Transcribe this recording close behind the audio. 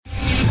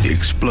The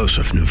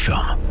explosive new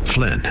film,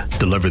 Flynn,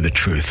 deliver the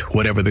truth,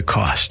 whatever the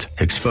cost,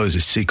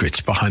 exposes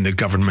secrets behind the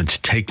government's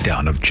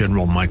takedown of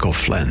General Michael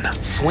Flynn.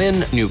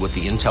 Flynn knew what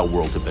the intel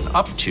world had been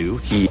up to.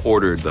 He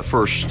ordered the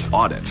first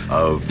audit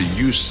of the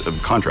use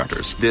of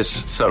contractors.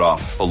 This set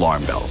off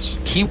alarm bells.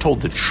 He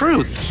told the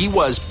truth. He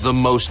was the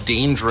most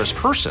dangerous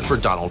person for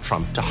Donald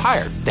Trump to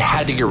hire. They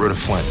had to get rid of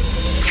Flynn.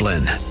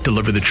 Flynn,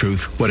 deliver the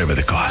truth, whatever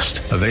the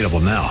cost. Available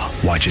now.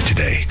 Watch it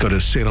today. Go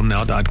to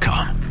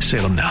salemnow.com.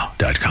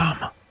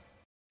 salemnow.com.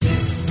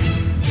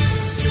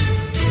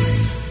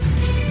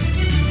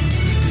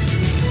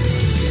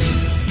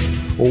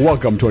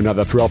 Welcome to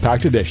another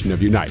thrill-packed edition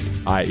of Unite,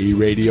 i.e.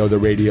 Radio, the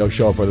radio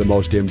show for the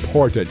most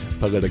important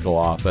political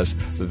office,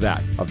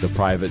 that of the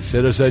private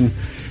citizen.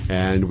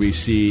 And we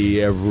see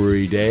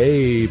every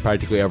day,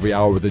 practically every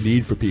hour, the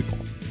need for people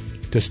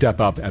to step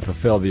up and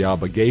fulfill the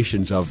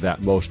obligations of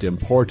that most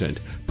important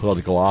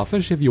political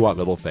office if you want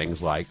little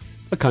things like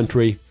a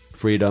country,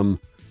 freedom,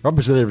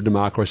 representative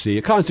democracy,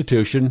 a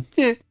constitution,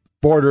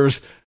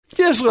 borders,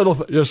 just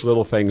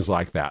little things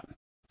like that.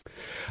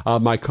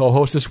 My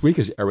co-host this week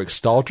is Eric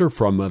Stalter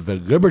from the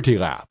Liberty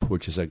Lab,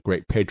 which is a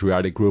great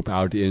patriotic group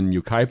out in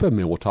Yucaipa.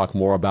 And we'll talk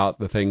more about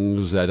the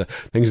things that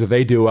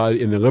they do out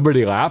in the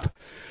Liberty Lab.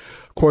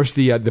 Of course,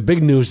 the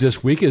big news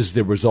this week is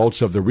the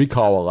results of the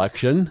recall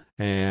election,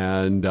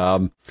 and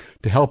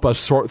to help us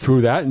sort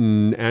through that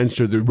and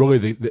answer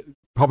probably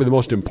the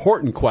most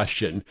important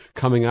question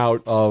coming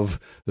out of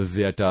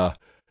that.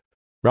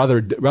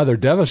 Rather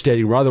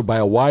devastating, rather by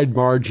a wide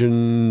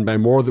margin, by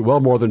more than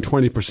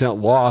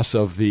 20% loss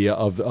of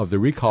the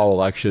recall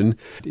election,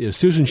 is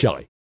Susan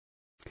Shelley.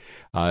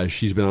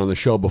 She's been on the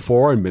show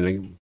before and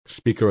been a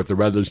speaker at the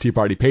Redlands Tea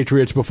Party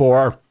Patriots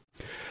before.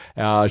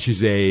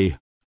 She's a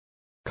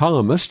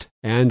columnist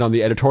and on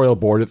the editorial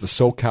board at the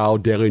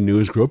SoCal Daily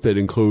News Group that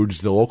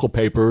includes the local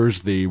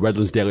papers, the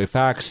Redlands Daily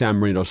Fax, San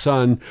Marino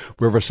Sun,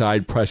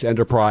 Riverside Press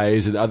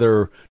Enterprise, and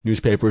other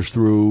newspapers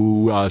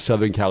through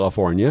Southern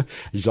California.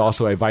 She's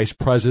also a vice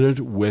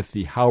president with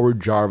the Howard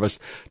Jarvis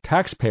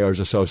Taxpayers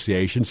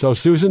Association. So,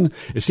 Susan,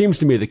 it seems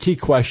to me the key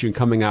question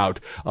coming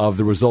out of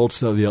the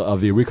results of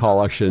the recall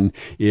election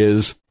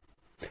is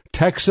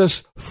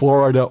Texas,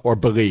 Florida, or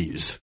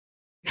Belize?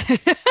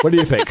 What do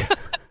you think?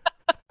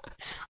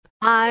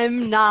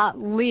 I'm not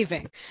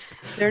leaving.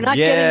 They're not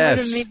getting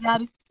rid of me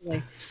that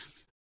easily.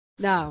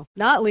 No,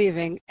 not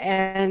leaving.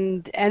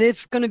 And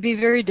it's going to be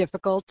very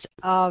difficult.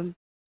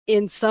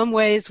 In some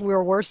ways,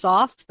 we're worse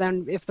off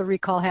than if the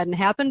recall hadn't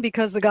happened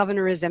because the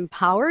governor is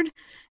empowered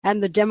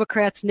and the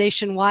Democrats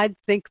nationwide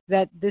think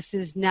that this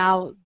is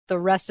now the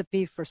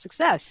recipe for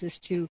success, is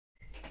to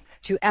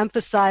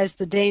emphasize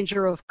the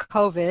danger of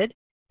COVID,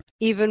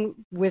 even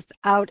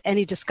without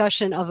any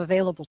discussion of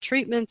available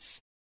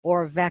treatments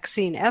or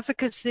vaccine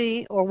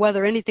efficacy, or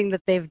whether anything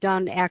that they've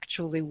done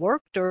actually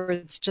worked, or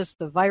it's just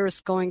the virus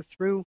going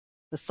through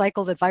the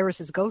cycle that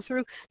viruses go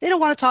through. They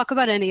don't want to talk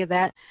about any of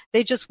that.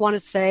 They just want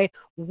to say,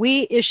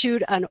 we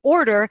issued an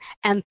order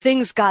and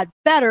things got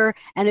better,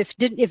 and if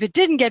it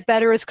didn't get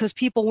better, it's because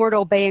people weren't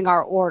obeying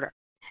our order.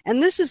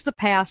 And this is the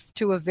path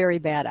to a very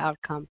bad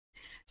outcome.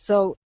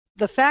 So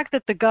the fact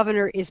that the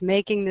governor is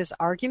making this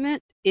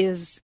argument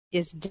is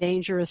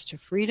dangerous to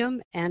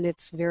freedom, and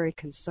it's very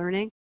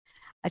concerning.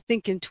 I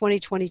think in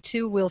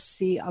 2022, we'll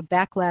see a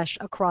backlash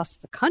across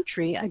the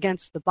country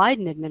against the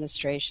Biden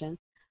administration.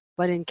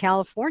 But in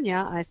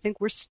California, I think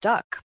we're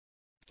stuck.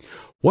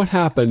 What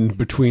happened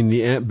between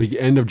the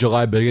end of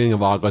July, beginning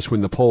of August,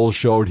 when the polls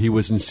showed he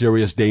was in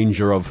serious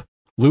danger of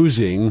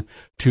losing,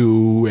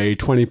 to a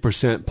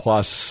 20%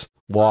 plus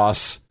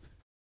loss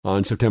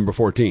on September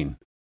 14?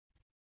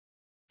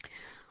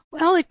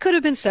 Well, it could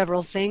have been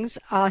several things.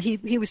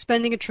 He was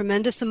spending a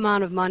tremendous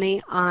amount of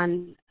money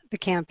on the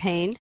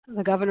campaign.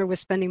 The governor was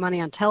spending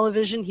money on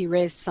television. He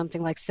raised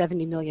something like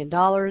 $70 million,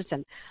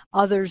 and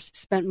others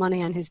spent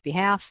money on his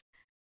behalf.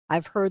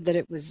 I've heard that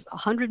it was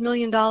 $100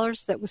 million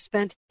that was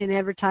spent in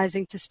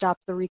advertising to stop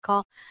the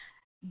recall.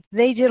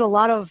 They did a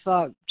lot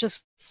of just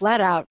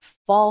flat-out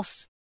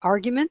false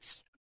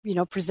arguments,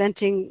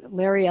 presenting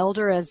Larry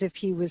Elder as if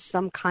he was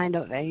some kind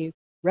of a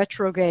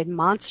retrograde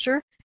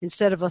monster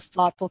instead of a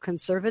thoughtful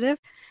conservative.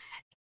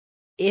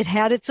 It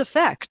had its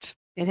effect.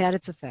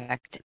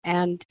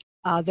 And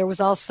there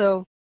was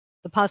also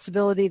the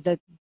possibility that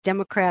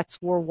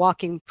Democrats were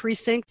walking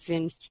precincts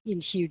in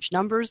huge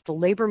numbers. The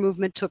labor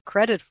movement took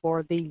credit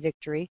for the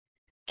victory.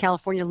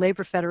 California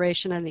Labor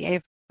Federation and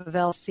the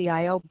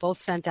AFL-CIO both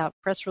sent out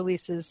press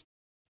releases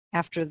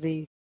after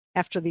the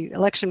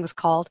election was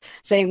called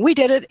saying, we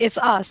did it, it's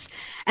us.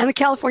 And the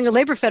California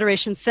Labor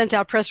Federation sent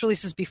out press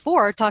releases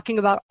before talking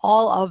about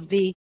all of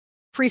the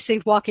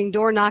precinct walking,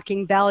 door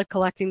knocking, ballot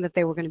collecting that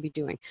they were going to be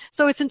doing.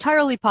 So it's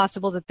entirely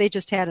possible that they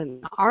just had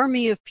an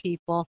army of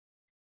people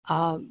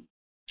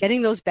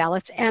getting those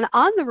ballots. And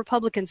on the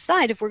Republican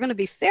side, if we're going to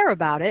be fair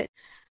about it,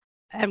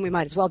 and we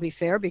might as well be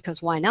fair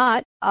because why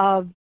not,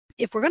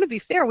 if we're going to be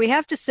fair, we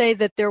have to say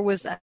that there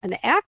was an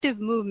active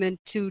movement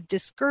to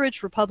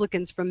discourage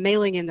Republicans from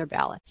mailing in their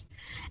ballots.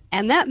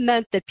 And that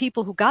meant that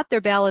people who got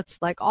their ballots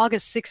like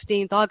August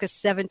 16th,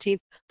 August 17th,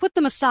 put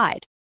them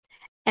aside.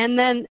 And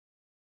then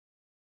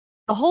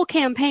the whole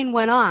campaign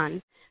went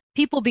on.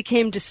 People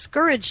became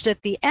discouraged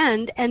at the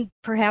end and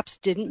perhaps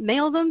didn't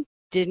mail them,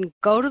 didn't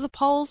go to the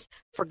polls,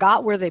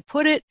 forgot where they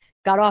put it,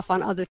 got off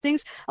on other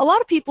things. A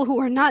lot of people who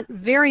are not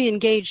very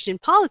engaged in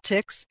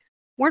politics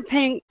weren't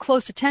paying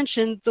close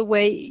attention the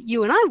way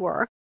you and I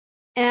were.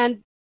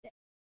 And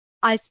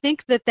I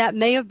think that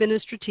may have been a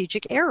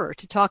strategic error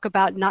to talk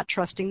about not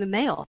trusting the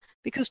mail,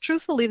 because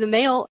truthfully, the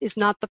mail is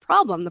not the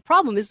problem. The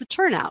problem is the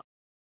turnout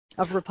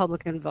of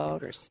Republican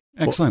voters.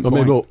 Excellent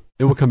point. Maybe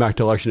we'll come back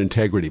to election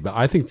integrity, but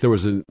I think there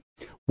was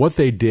what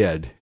they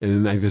did,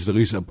 and I think there's at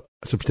least a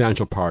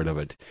substantial part of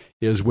it,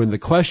 is when the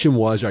question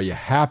was, are you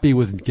happy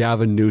with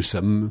Gavin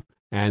Newsom?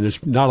 And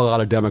there's not a lot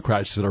of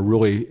Democrats that are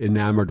really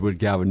enamored with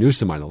Gavin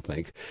Newsom, I don't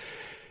think.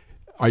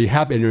 Are you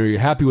happy? And are you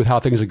happy with how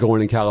things are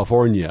going in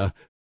California?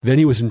 Then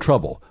he was in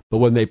trouble. But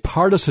when they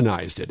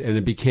partisanized it and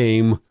it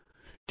became,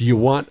 do you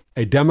want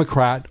a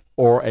Democrat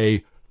or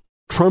a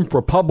Trump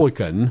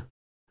Republican?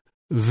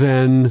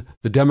 Then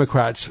the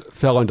Democrats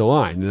fell into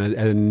line.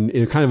 And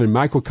in kind of a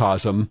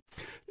microcosm,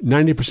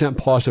 90%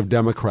 plus of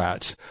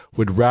Democrats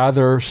would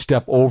rather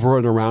step over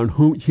and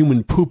around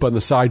human poop on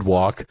the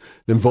sidewalk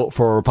than vote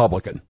for a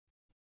Republican.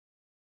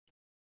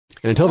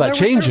 And until that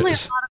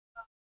changes.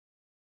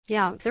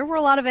 There were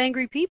a lot of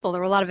angry people.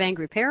 There were a lot of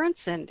angry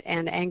parents and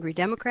angry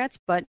Democrats,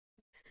 but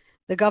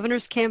the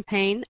governor's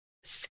campaign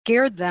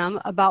scared them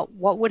about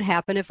what would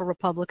happen if a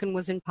Republican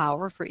was in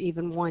power for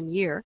even 1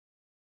 year,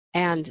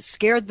 and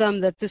scared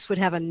them that this would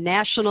have a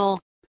national.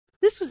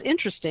 This was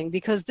interesting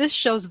because this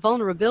shows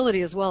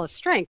vulnerability as well as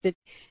strength. That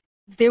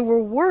they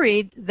were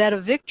worried that a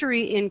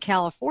victory in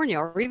California,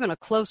 or even a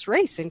close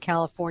race in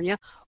California,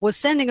 was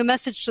sending a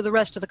message to the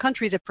rest of the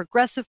country that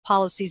progressive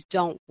policies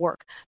don't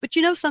work. But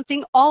you know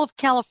something? All of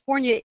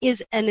California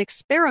is an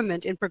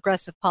experiment in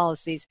progressive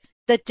policies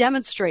that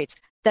demonstrates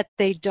that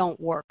they don't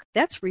work.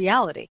 That's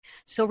reality.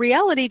 So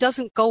reality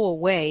doesn't go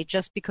away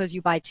just because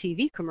you buy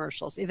TV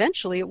commercials.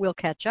 Eventually it will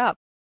catch up.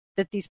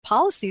 That these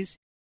policies,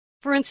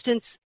 for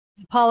instance,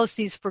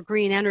 policies for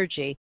green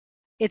energy,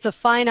 it's a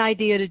fine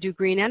idea to do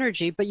green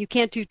energy, but you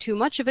can't do too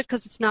much of it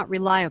because it's not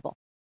reliable.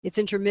 It's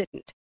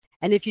intermittent.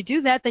 And if you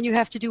do that, then you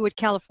have to do what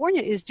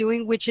California is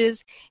doing, which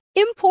is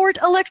import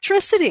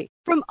electricity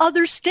from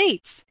other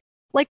states,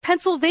 like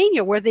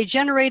Pennsylvania, where they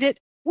generate it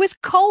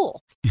with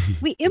coal.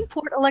 We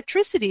import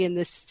electricity in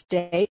this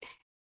state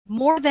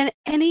more than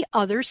any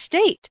other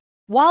state,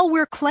 while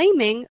we're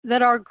claiming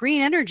that our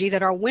green energy,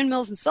 that our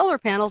windmills and solar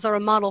panels are a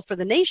model for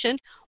the nation.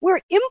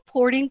 We're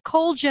importing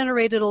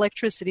coal-generated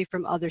electricity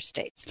from other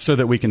states. So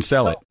that we can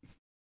sell it.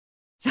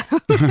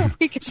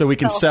 So we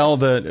can sell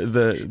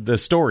the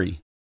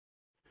story.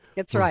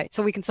 That's right.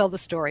 So we can sell the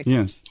story.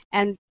 Yes.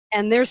 And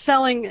they're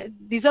selling,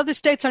 these other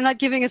states are not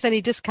giving us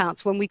any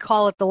discounts when we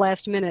call at the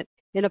last minute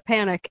in a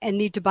panic and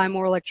need to buy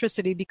more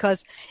electricity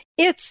because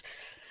it's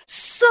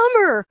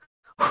summer.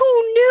 Who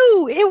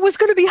knew it was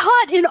going to be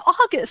hot in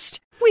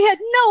August? We had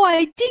no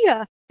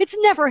idea. It's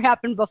never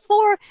happened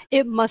before.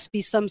 It must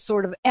be some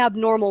sort of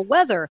abnormal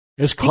weather.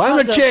 It's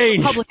climate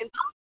change.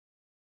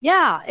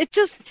 Yeah,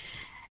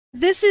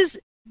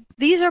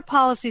 these are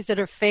policies that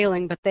are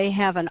failing, but they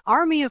have an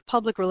army of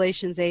public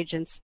relations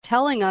agents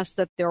telling us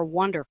that they're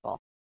wonderful.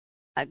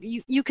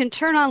 You can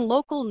turn on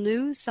local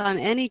news on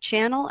any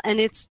channel, and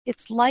it's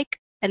like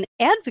an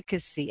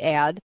advocacy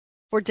ad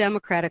for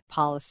Democratic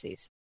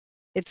policies.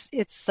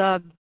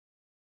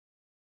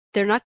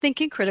 They're not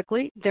thinking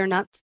critically. They're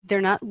not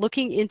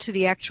looking into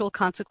the actual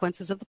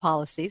consequences of the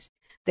policies.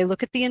 They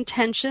look at the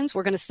intentions.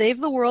 We're going to save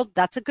the world.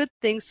 That's a good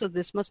thing. So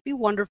this must be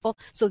wonderful.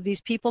 So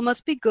these people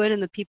must be good,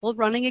 and the people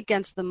running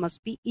against them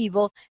must be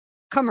evil.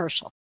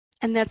 Commercial,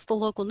 and that's the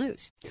local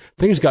news.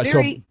 Things got Go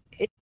ahead.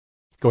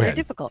 Very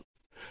difficult.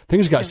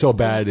 Things got so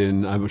bad,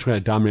 and I'm just going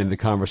to dominate the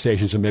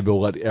conversation. So maybe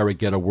we'll let Eric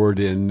get a word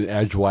in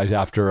edgewise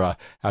after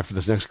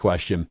this next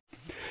question.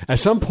 At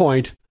some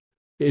point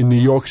in New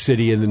York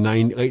City in the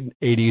late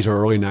 80s or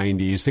early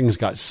 90s, things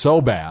got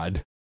so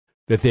bad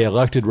that they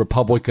elected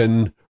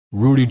Republican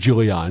Rudy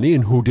Giuliani,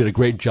 and who did a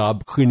great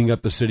job cleaning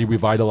up the city,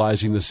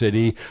 revitalizing the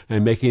city,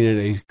 and making it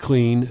a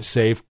clean,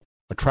 safe,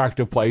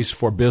 attractive place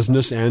for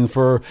business and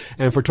for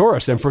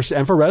tourists and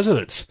for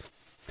residents.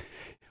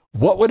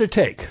 What would it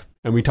take?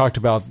 And we talked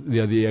about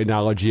the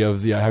analogy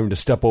of having to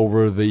step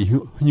over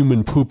the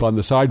human poop on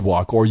the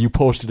sidewalk, or you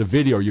posted a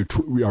video, or you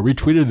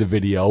retweeted the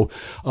video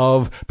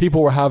of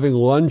people were having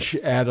lunch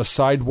at a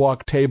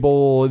sidewalk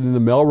table in the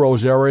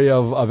Melrose area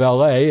of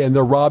L.A., and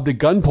they're robbed at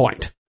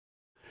gunpoint.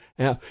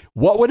 Now,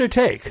 what would it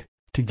take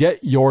to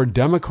get your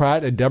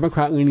Democrat and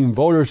Democrat-leaning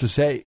voters to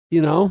say,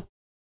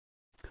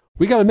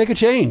 we got to make a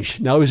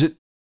change? Now, is it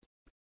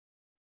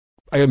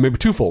maybe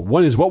twofold?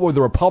 One is, what would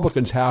the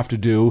Republicans have to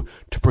do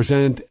to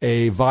present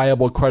a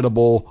viable,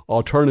 credible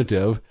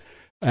alternative?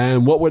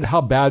 And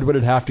how bad would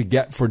it have to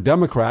get for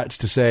Democrats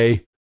to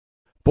say,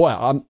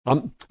 Boy,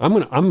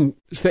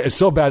 it's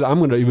so bad. I'm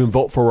gonna even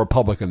vote for a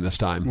Republican this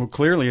time. Well,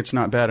 clearly it's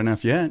not bad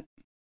enough yet.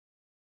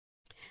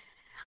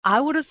 I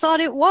would have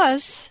thought it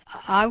was.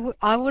 I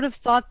would have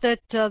thought that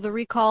the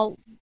recall,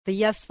 the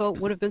yes vote,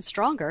 would have been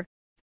stronger.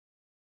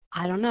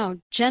 I don't know.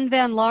 Jen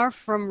Van Laar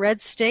from Red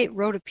State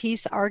wrote a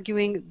piece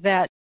arguing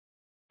that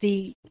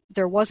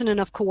there wasn't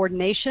enough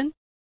coordination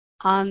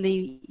on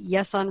the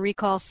yes on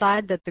recall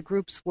side, that the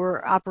groups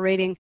were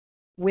operating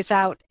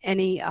without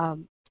any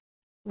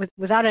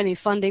without any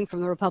funding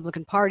from the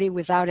Republican Party,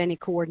 without any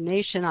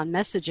coordination on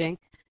messaging,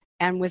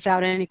 and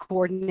without any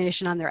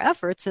coordination on their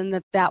efforts,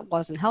 and that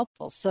wasn't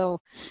helpful. So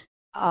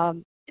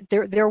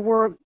there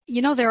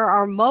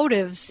are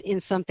motives in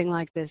something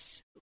like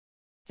this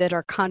that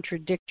are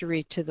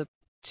contradictory to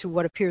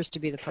what appears to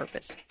be the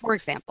purpose. For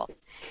example,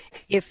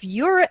 if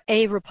you're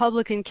a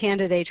Republican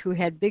candidate who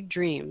had big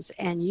dreams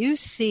and you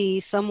see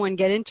someone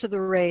get into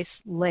the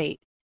race late,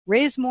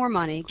 raise more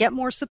money, get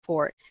more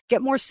support,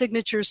 get more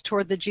signatures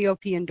toward the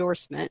GOP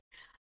endorsement,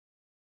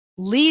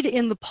 lead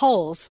in the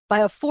polls by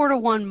a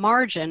 4-1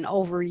 margin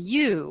over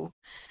you,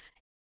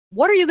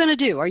 what are you going to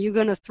do? Are you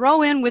going to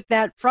throw in with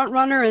that front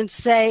runner and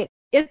say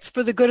it's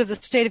for the good of the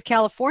state of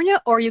California,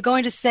 or are you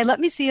going to say, let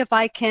me see if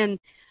I can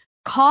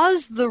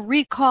cause the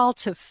recall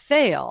to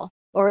fail,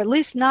 or at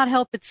least not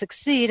help it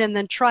succeed, and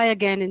then try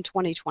again in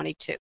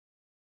 2022?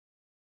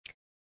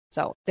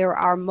 So there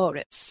are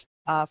motives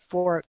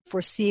for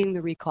seeing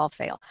the recall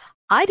fail.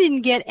 I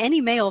didn't get any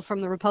mail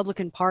from the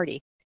Republican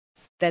Party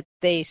that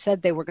they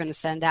said they were going to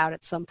send out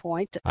at some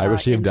point. I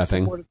received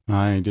nothing.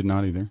 I did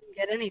not either. Didn't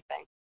get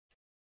anything.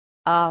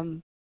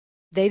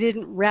 They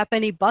didn't wrap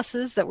any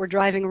buses that were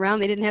driving around.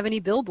 They didn't have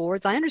any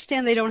billboards. I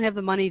understand they don't have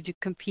the money to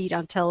compete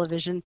on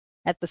television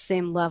at the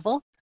same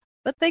level,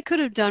 but they could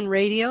have done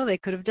radio. They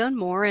could have done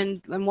more.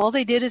 And all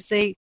they did is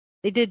they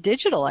did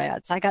digital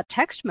ads. I got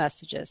text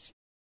messages,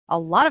 a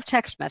lot of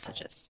text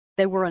messages.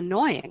 They were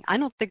annoying. I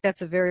don't think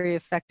that's a very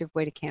effective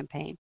way to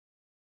campaign.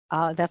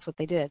 That's what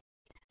they did.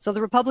 So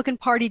the Republican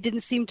Party didn't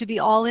seem to be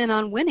all in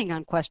on winning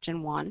on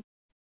question one.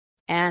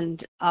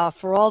 And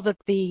for all that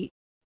the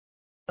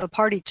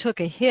party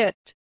took a hit,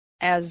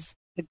 as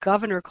the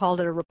governor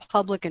called it, a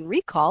Republican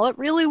recall, it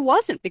really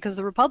wasn't, because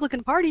the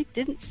Republican Party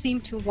didn't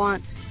seem to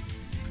want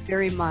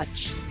very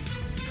much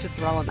to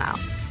throw him out.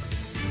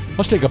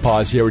 Let's take a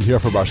pause here and hear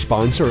from our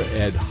sponsor,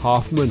 Ed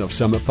Hoffman of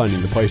Summit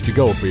Funding, the place to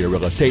go for your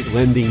real estate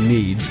lending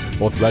needs,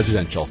 both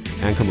residential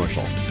and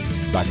commercial.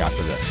 Back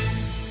after this.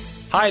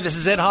 Hi, this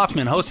is Ed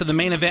Hoffman, host of The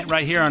Main Event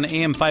right here on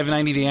AM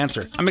 590 The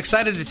Answer. I'm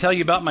excited to tell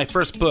you about my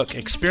first book,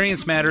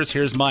 Experience Matters,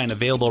 Here's Mine,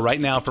 available right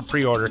now for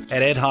pre-order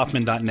at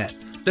edhoffman.net.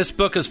 This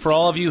book is for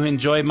all of you who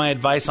enjoy my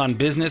advice on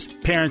business,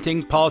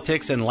 parenting,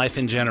 politics, and life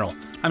in general.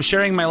 I'm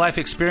sharing my life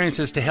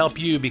experiences to help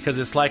you because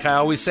it's like I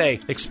always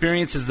say,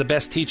 experience is the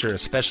best teacher,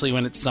 especially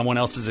when it's someone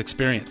else's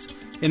experience.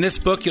 In this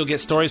book, you'll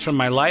get stories from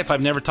my life I've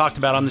never talked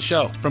about on the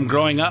show, from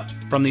growing up,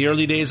 from the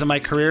early days of my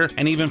career,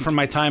 and even from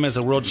my time as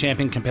a world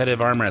champion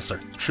competitive arm wrestler.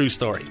 True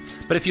story.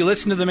 But if you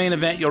listen to The Main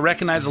Event, you'll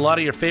recognize a lot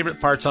of your favorite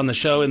parts on the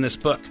show in this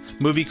book.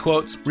 Movie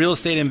quotes, real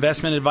estate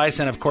investment advice,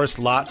 and of course,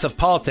 lots of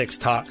politics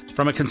talk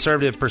from a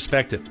conservative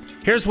perspective.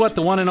 Here's what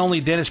the one and only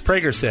Dennis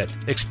Prager said.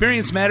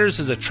 Experience Matters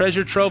is a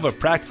treasure trove of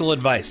practical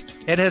advice.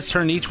 Ed has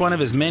turned each one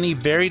of his many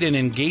varied and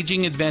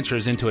engaging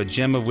adventures into a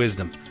gem of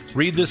wisdom.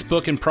 Read this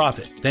book and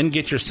profit. Then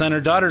get your son or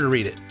daughter to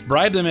read it.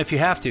 Bribe them if you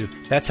have to.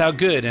 That's how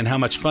good and how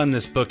much fun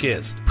this book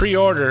is.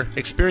 Pre-order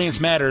Experience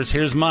Matters,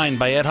 Here's Mine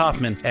by Ed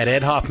Hoffman at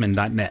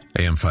edhoffman.net.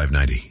 AM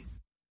 590,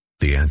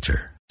 The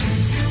Answer.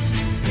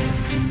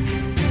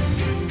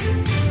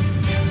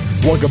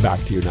 Welcome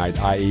back to Unite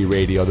IE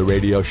Radio, the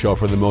radio show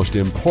for the most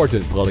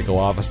important political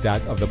office,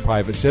 that of the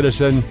private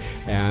citizen.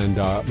 And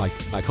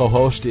my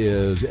co-host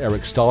is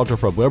Eric Stalter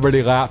from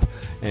Liberty Lap.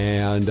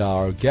 And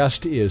our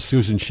guest is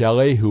Susan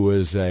Shelley, who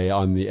is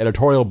on the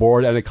editorial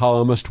board and a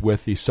columnist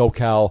with the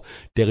SoCal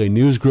Daily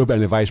News Group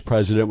and a vice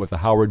president with the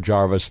Howard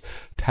Jarvis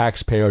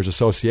Taxpayers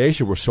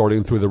Association. We're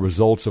sorting through the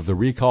results of the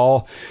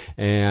recall.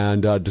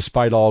 And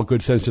despite all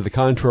good sense to the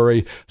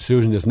contrary,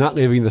 Susan is not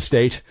leaving the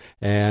state.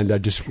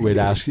 And just would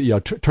ask,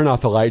 turn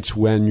off the lights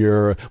when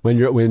you're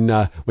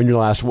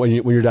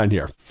done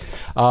here.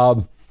 I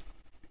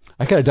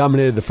kind of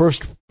dominated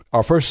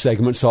our first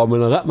segment, so I'm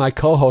going to let my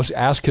co-host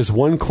ask his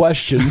one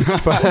question.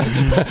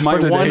 My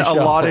one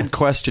allotted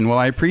question. Well,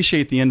 I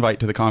appreciate the invite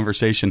to the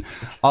conversation.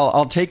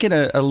 I'll take it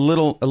a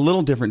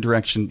little different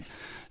direction.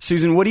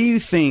 Susan, what do you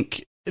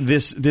think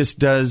this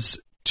does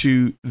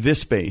to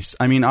this base?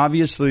 I mean,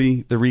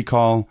 obviously the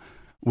recall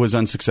was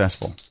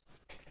unsuccessful.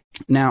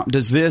 Now,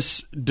 does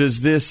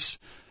this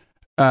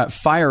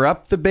fire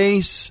up the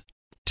base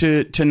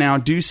to now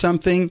do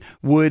something?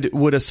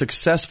 Would a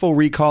successful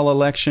recall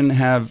election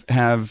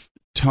have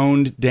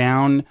toned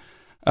down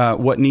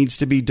what needs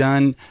to be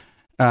done?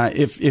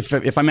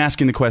 If I'm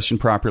asking the question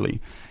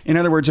properly, in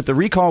other words, if the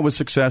recall was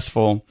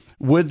successful,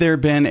 would there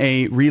have been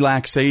a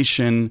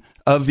relaxation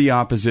of the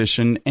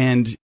opposition?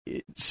 And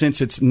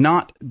since it's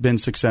not been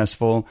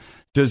successful,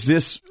 does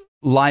this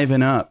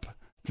liven up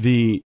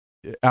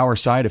our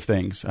side of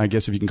things? I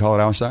guess if you can call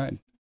it our side.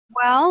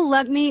 Well,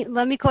 let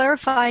me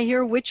clarify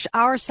here which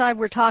our side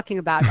we're talking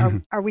about.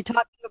 Are we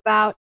talking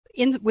about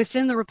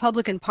within the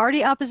Republican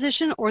Party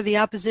opposition or the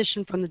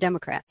opposition from the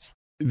Democrats?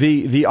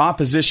 The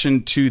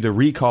opposition to the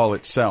recall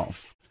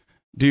itself.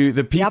 Do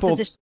the people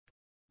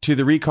to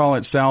the recall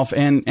itself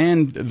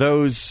and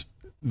those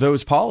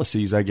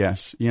policies, I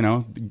guess,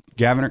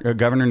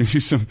 Governor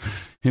Newsom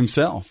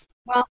himself.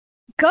 Well,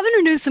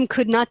 Governor Newsom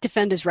could not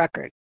defend his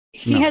record.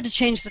 He had to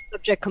change the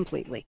subject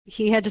completely.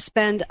 He had to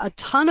spend a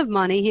ton of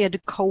money. He had to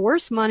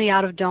coerce money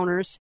out of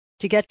donors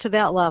to get to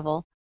that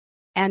level.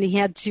 And he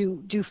had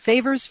to do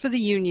favors for the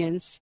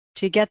unions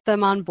to get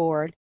them on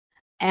board.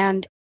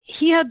 And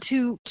he had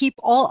to keep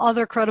all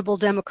other credible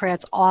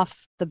Democrats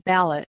off the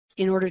ballot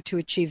in order to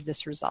achieve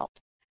this result.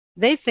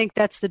 They think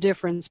that's the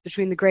difference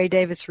between the Gray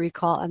Davis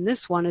recall and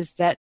this one, is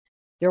that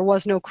there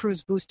was no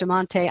Cruz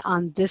Bustamante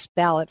on this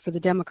ballot for the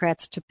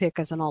Democrats to pick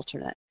as an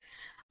alternate.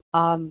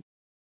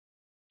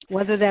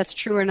 Whether that's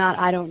true or not,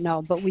 I don't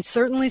know. But we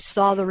certainly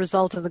saw the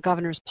result of the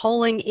governor's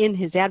polling in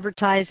his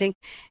advertising.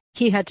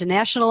 He had to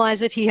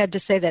nationalize it. He had to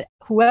say that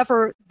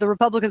whoever the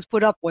Republicans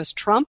put up was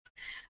Trump.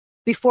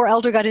 Before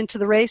Elder got into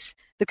the race,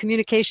 the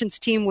communications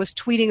team was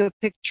tweeting a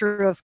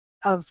picture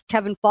of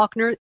Kevin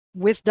Faulconer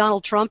with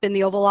Donald Trump in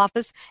the Oval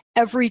Office.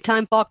 Every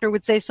time Faulconer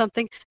would say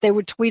something, they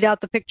would tweet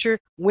out the picture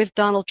with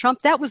Donald Trump.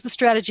 That was the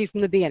strategy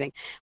from the beginning.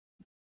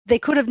 They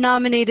could have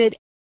nominated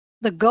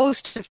the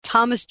ghost of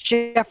Thomas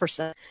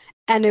Jefferson,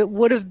 and it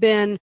would have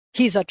been,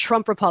 he's a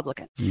Trump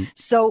Republican.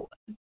 So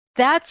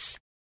that's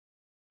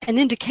an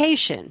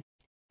indication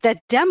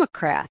that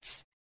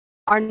Democrats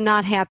are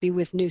not happy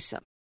with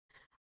Newsom.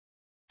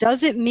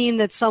 Does it mean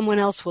that someone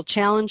else will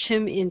challenge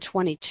him in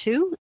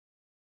 22?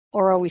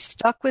 Or are we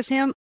stuck with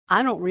him?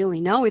 I don't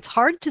really know. It's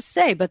hard to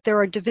say, but there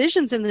are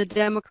divisions in the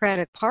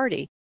Democratic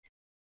Party.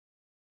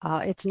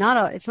 It's not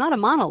a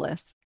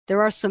monolith.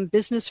 There are some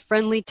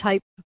business-friendly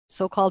type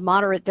so-called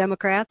moderate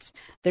Democrats.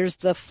 There's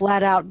the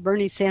flat-out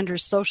Bernie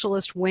Sanders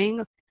socialist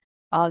wing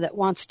that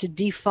wants to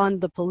defund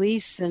the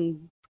police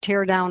and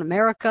tear down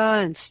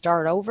America and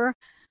start over.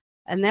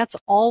 And that's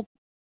all.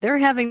 They're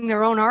having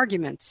their own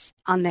arguments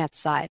on that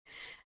side.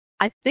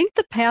 I think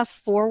the path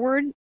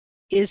forward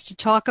is to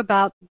talk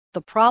about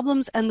the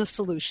problems and the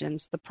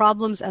solutions, the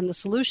problems and the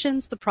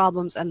solutions, the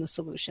problems and the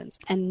solutions,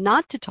 and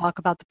not to talk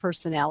about the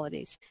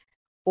personalities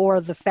or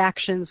the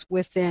factions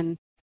within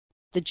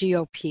the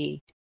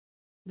GOP.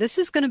 This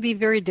is going to be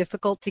very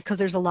difficult because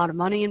there's a lot of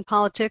money in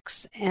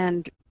politics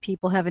and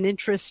people have an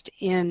interest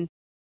in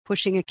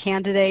pushing a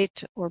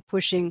candidate or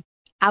pushing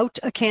out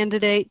a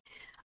candidate.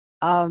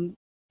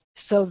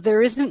 So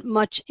there isn't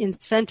much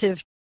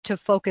incentive to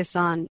focus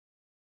on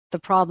the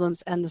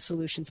problems and the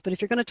solutions. But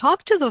if you're going to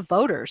talk to the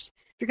voters,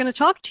 if you're going to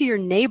talk to your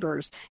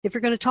neighbors, if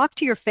you're going to talk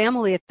to your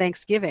family at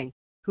Thanksgiving,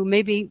 who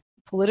may be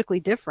politically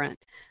different,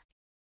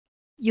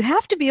 you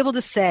have to be able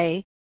to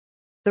say,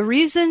 the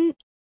reason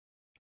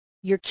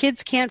your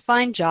kids can't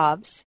find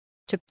jobs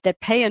that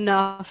pay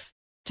enough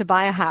to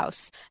buy a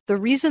house, the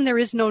reason there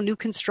is no new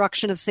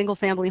construction of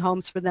single-family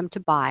homes for them to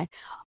buy,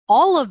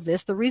 all of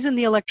this, the reason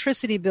the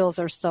electricity bills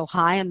are so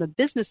high and the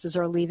businesses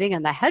are leaving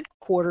and the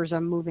headquarters are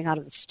moving out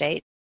of the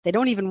state, they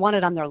don't even want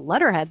it on their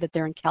letterhead that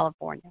they're in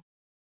California.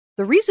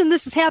 The reason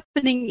this is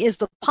happening is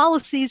the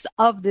policies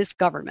of this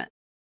government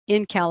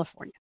in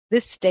California,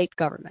 this state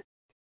government.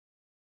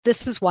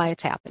 This is why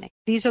it's happening.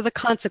 These are the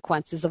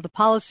consequences of the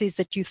policies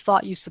that you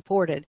thought you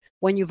supported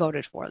when you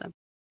voted for them.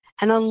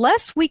 And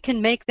unless we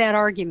can make that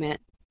argument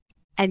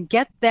and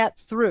get that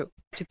through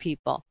to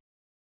people,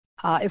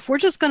 if we're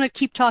just going to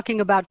keep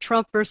talking about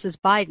Trump versus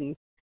Biden,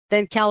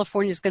 then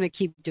California is going to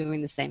keep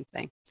doing the same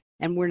thing,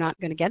 and we're not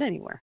going to get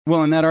anywhere.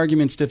 Well, and that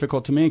argument's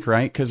difficult to make,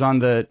 right? Because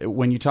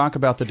when you talk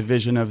about the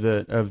division of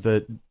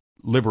the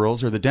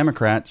liberals or the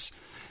Democrats,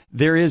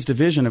 there is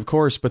division, of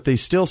course, but they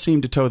still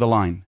seem to toe the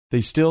line.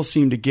 They still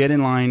seem to get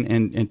in line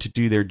and to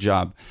do their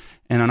job.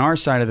 And on our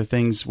side of the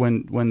things,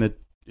 when the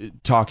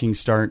talking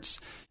starts,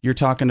 you're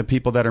talking to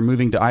people that are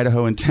moving to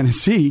Idaho and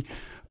Tennessee,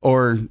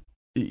 or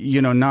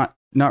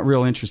not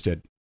real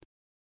interested.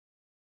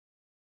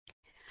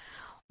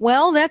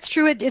 Well, that's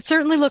true. It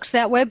certainly looks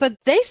that way, but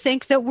they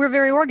think that we're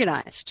very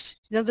organized.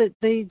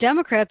 The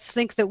Democrats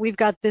think that we've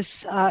got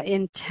this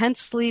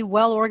intensely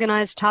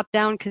well-organized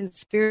top-down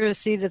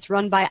conspiracy that's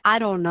run by, I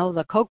don't know,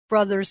 the Koch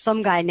brothers,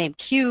 some guy named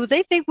Q.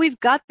 They think we've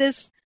got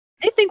this.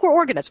 They think we're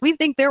organized. We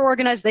think they're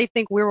organized. They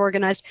think we're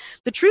organized.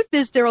 The truth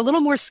is they're a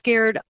little more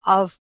scared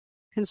of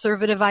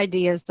conservative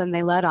ideas than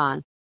they let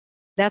on.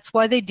 That's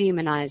why they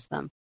demonize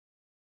them.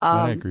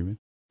 I agree with.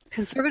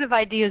 Conservative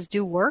ideas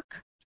do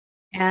work,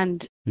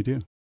 and they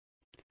do.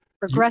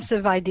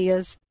 Progressive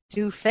ideas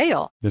do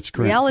fail. That's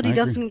correct. Reality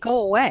doesn't go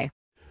away.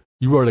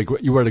 You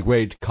wrote a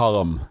great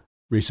column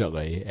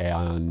recently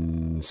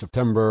on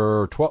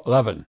September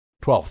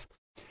 12th,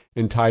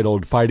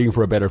 entitled "Fighting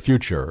for a Better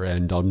Future,"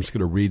 and I'm just going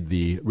to read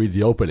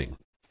the opening.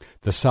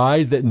 The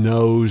side that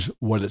knows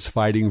what it's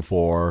fighting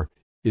for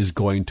is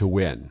going to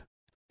win.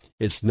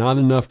 It's not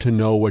enough to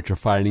know what you're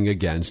fighting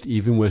against.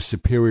 Even with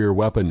superior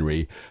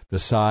weaponry, the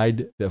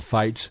side that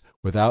fights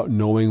without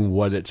knowing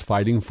what it's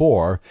fighting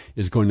for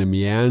is going to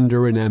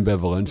meander in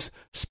ambivalence,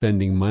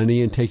 spending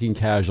money and taking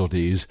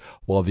casualties,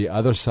 while the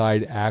other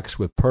side acts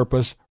with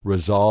purpose,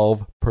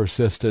 resolve,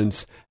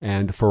 persistence,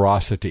 and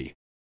ferocity.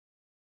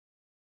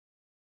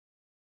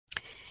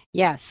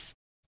 Yes.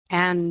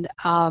 And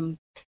the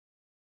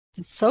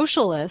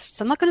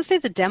socialists, I'm not going to say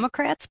the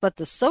Democrats, but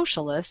the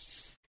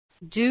socialists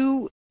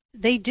do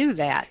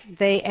that.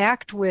 They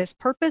act with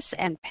purpose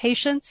and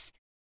patience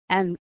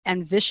and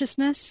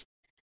viciousness,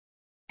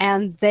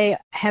 and they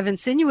have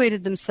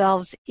insinuated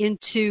themselves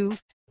into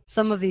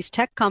some of these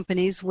tech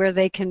companies where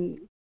they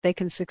can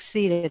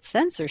succeed at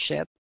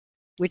censorship,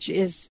 which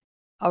is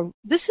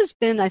this has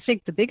been, I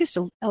think, the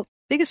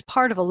biggest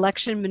part of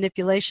election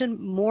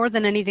manipulation, more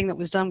than anything that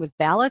was done with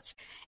ballots,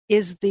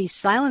 is the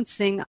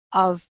silencing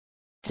of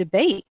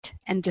debate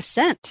and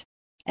dissent,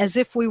 as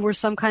if we were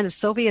some kind of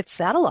Soviet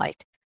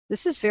satellite.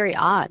 This is very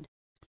odd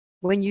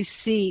when you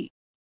see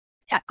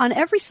on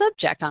every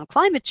subject, on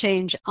climate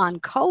change, on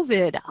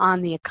COVID,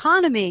 on the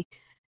economy,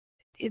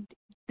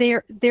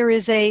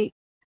 there's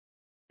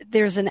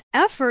an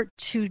effort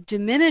to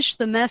diminish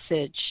the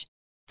message,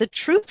 the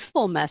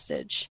truthful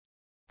message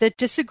that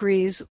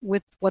disagrees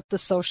with what the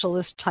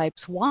socialist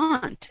types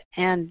want.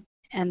 And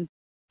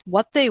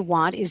what they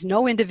want is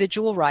no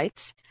individual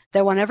rights.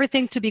 They want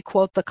everything to be,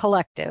 quote, the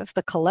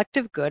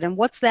collective good. And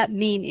what's that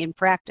mean in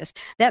practice?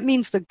 That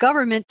means the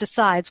government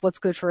decides what's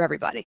good for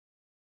everybody.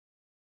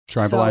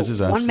 Tribalizes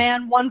so us. One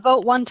man, one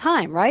vote, one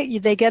time, right?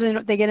 They get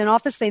in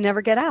office, they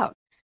never get out.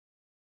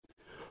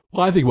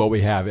 Well, I think what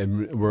we have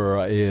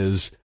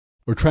is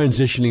we're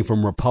transitioning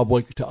from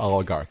republic to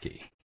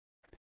oligarchy.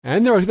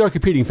 And there are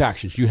competing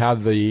factions. You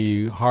have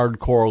the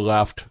hardcore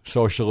left,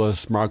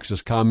 socialists,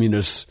 Marxist,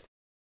 communists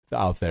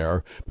out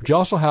there, but you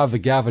also have the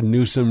Gavin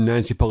Newsom,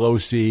 Nancy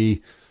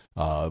Pelosi,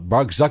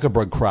 Mark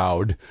Zuckerberg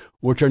crowd,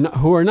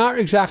 who are not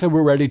exactly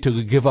ready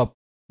to give up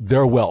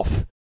their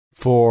wealth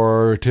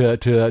to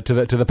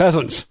the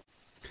peasants.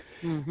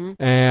 Mm-hmm.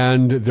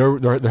 And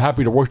they're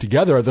happy to work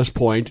together at this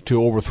point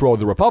to overthrow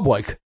the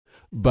republic.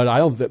 But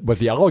but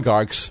the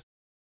oligarchs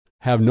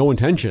have no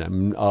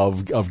intention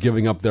of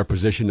giving up their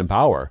position and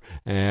power,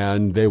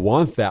 and they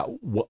want that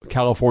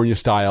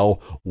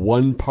California-style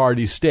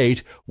one-party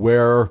state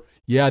where,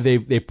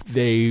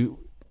 they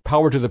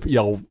power to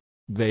the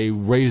they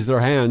raise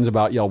their hands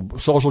about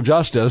social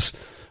justice,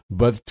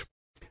 but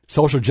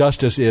social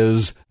justice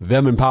is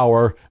them in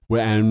power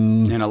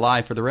and a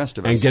lie for the rest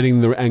of us, and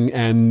getting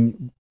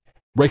and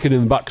raking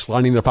in the bucks,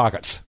 lining their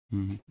pockets.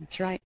 Mm-hmm. That's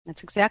right.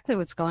 That's exactly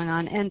what's going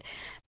on. And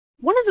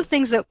one of the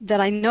things that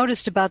I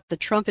noticed about the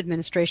Trump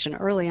administration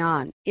early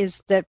on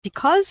is that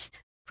because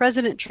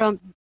President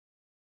Trump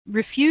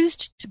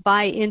refused to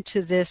buy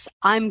into this,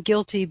 I'm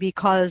guilty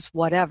because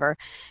whatever,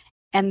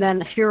 and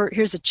then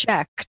here's a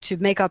check to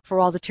make up for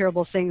all the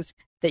terrible things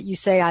that you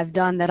say I've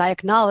done, that I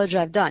acknowledge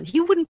I've done.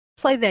 He wouldn't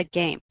play that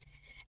game.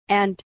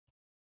 And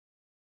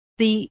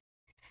in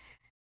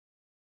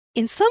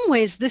some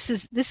ways, this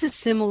is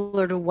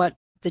similar to what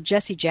the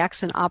Jesse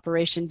Jackson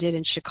operation did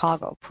in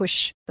Chicago,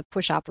 the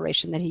push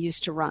operation that he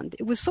used to run.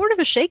 It was sort of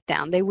a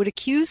shakedown. They would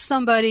accuse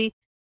somebody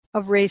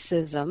of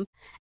racism,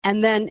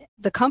 and then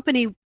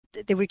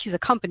they would accuse a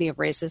company of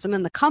racism,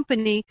 and the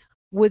company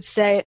would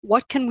say,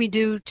 what can we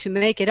do to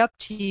make it up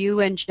to you?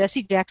 And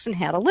Jesse Jackson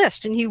had a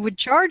list, and he would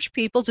charge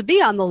people to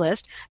be on the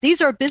list. These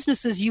are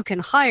businesses you can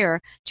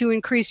hire to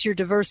increase your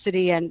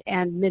diversity and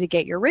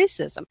mitigate your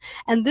racism.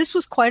 And this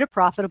was quite a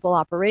profitable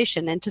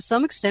operation. And to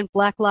some extent,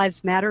 Black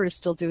Lives Matter is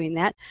still doing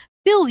that.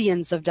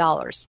 Billions of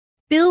dollars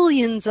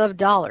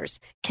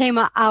came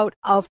out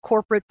of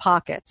corporate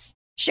pockets,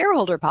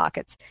 shareholder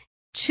pockets,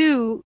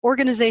 to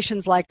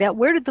organizations like that.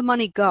 Where did the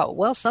money go?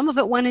 Well, some of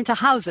it went into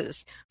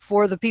houses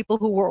for the people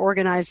who were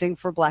organizing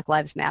for Black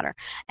Lives Matter.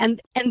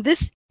 And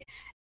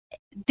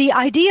the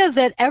idea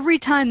that every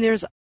time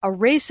there's a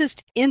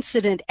racist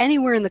incident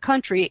anywhere in the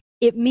country,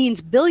 it means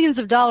billions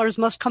of dollars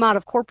must come out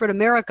of corporate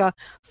America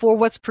for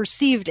what's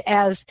perceived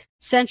as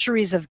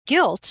centuries of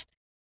guilt.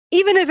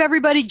 Even if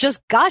everybody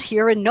just got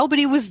here and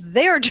nobody was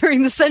there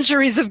during the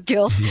centuries of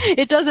guilt,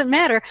 it doesn't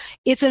matter.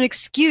 It's an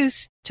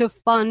excuse to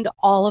fund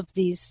all of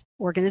these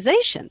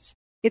organizations.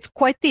 It's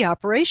quite the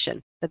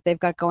operation that they've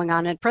got going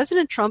on. And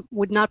President Trump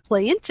would not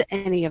play into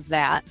any of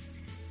that.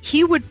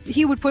 He would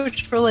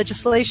push for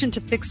legislation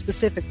to fix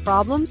specific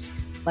problems,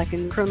 like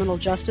in criminal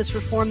justice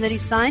reform that he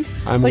signed.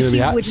 I'm going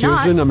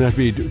to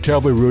be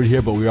terribly rude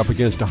here, but we're up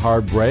against a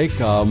hard break.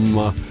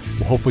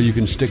 Hopefully you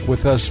can stick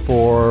with us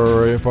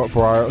for as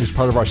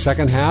part of our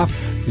second half.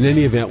 In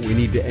any event, we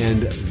need to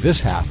end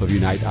this half of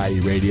Unite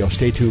IE Radio.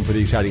 Stay tuned for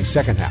the exciting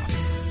second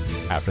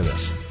half after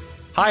this.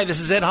 Hi, this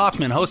is Ed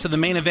Hoffman, host of The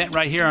Main Event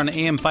right here on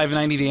AM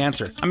 590 The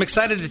Answer. I'm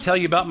excited to tell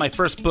you about my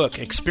first book,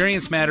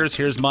 Experience Matters,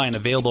 Here's Mine,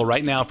 available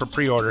right now for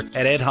pre-order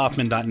at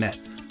edhoffman.net.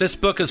 This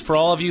book is for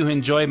all of you who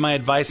enjoy my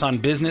advice on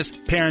business,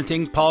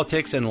 parenting,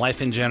 politics, and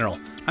life in general.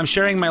 I'm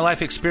sharing my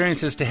life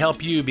experiences to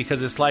help you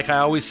because it's like I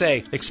always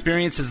say,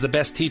 experience is the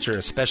best teacher,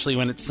 especially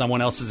when it's someone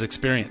else's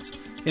experience.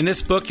 In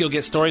this book, you'll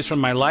get stories from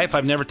my life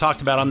I've never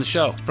talked about on the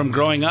show, from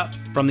growing up,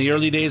 from the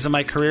early days of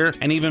my career,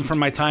 and even from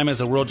my time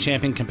as a world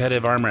champion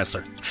competitive arm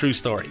wrestler. True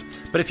story.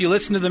 But if you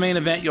listen to the main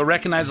event, you'll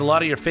recognize a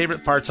lot of your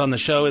favorite parts on the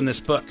show in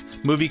this book.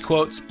 Movie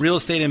quotes, real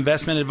estate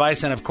investment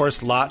advice, and of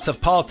course, lots of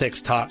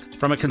politics talk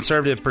from a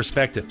conservative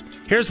perspective.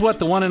 Here's what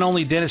the one and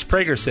only Dennis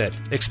Prager said.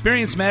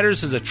 Experience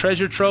Matters is a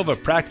treasure trove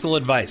of practical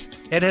advice.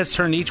 Ed has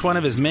turned each one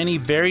of his many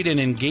varied and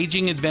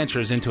engaging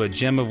adventures into a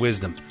gem of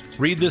wisdom.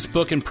 Read this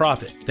book and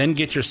profit. Then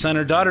get your son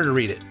or daughter to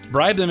read it.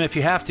 Bribe them if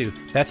you have to.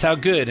 That's how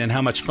good and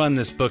how much fun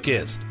this book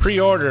is.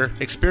 Pre-order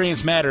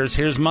Experience Matters.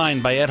 Here's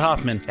Mine by Ed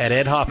Hoffman at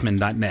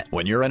edhoffman.net.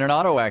 When you're in an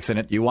auto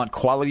accident, you want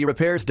quality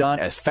repairs done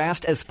as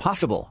fast as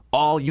possible.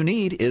 All you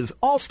need is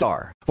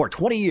All-Star. For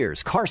 20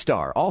 years,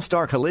 CarStar,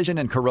 All-Star Collision,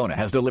 and Corona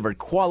has delivered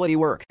quality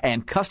work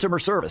and customer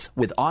service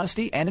with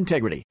honesty and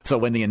integrity. So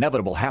when the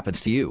inevitable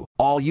happens to you,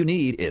 all you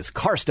need is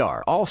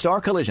CarStar, All-Star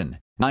Collision.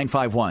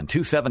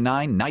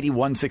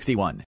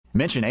 951-279-9161.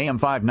 Mention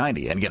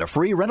AM590 and get a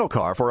free rental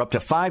car for up to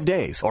 5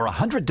 days or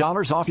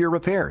 $100 off your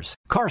repairs.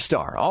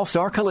 CarStar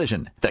All-Star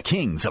Collision, the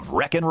kings of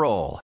wreck and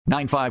roll.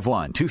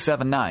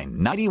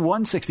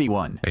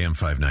 951-279-9161.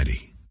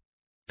 AM590,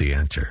 The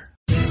Answer.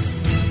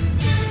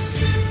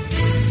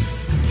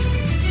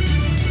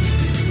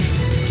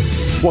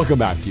 Welcome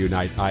back to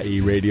Unite IE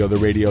Radio, the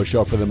radio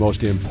show for the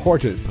most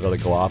important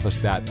political office,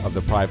 that of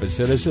the private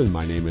citizen.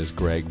 My name is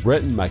Greg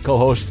Britton. My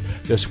co-host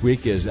this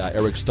week is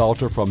Eric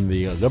Stalter from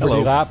the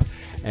Liberty Lap.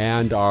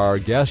 And our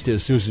guest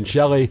is Susan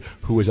Shelley,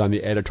 who is on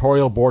the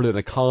editorial board and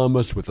a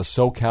columnist with the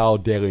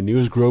SoCal Daily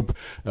News Group.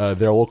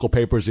 Their local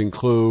papers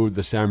include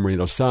the San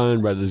Marino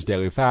Sun, Redlands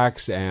Daily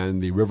Facts, and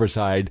the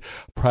Riverside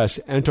Press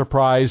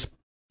Enterprise.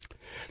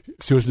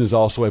 Susan is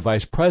also a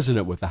vice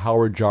president with the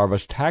Howard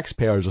Jarvis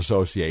Taxpayers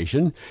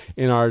Association.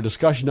 In our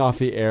discussion off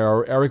the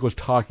air, Eric was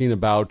talking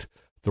about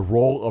the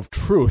role of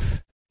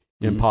truth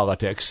in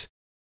politics,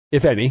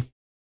 if any.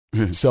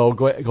 So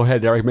go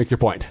ahead, Eric, make your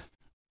point.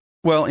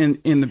 Well, in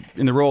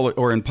the role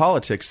or in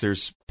politics,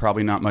 there's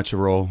probably not much a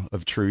role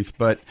of truth,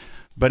 but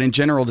in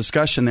general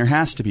discussion, there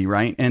has to be,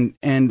 right?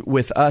 And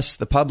with us,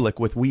 the public,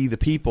 with we the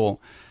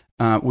people,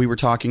 we were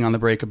talking on the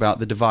break about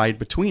the divide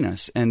between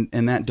us, and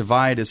that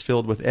divide is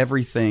filled with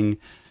everything,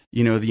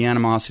 the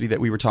animosity that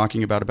we were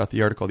talking about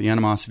the article, the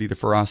animosity, the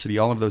ferocity,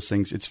 all of those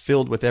things. It's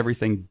filled with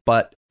everything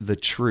but the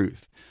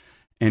truth.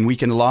 And we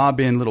can lob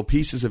in little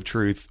pieces of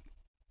truth,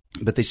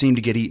 but they seem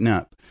to get eaten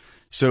up.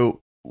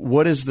 So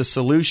what is the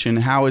solution?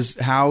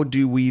 How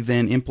do we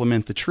then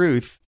implement the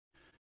truth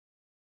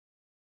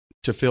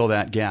to fill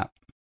that gap?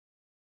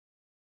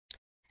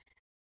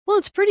 Well,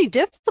 it's pretty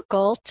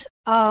difficult.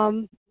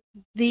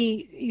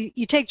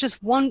 You take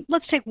just one.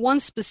 Let's take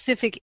one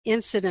specific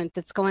incident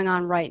that's going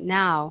on right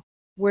now,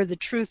 where the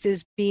truth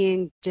is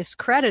being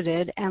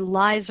discredited and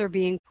lies are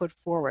being put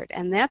forward,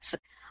 and that's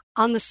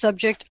on the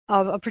subject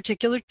of a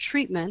particular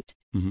treatment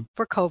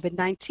for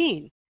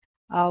COVID-19,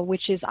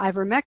 which is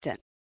ivermectin.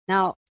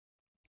 Now,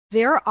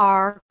 there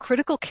are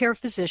critical care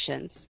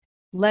physicians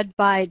led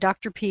by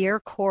Dr. Pierre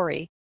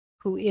Corey,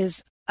 who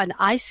is an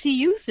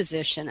ICU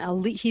physician.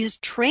 He's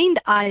trained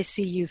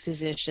ICU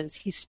physicians.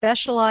 He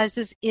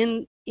specializes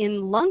in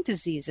lung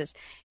diseases.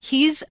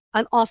 He's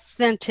an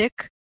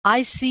authentic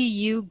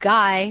ICU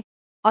guy,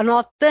 an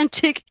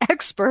authentic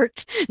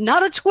expert,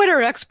 not a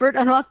Twitter expert,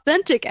 an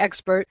authentic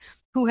expert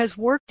who has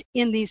worked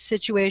in these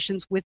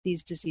situations with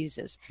these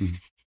diseases. Mm-hmm.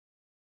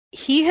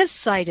 He has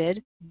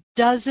cited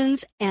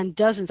dozens and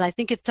dozens, I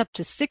think it's up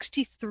to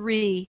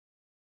 63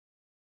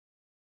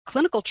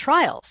 clinical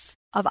trials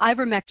of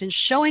ivermectin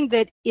showing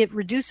that it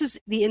reduces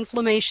the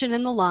inflammation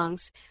in the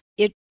lungs.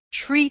 It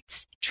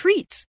treats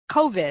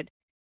COVID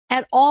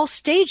at all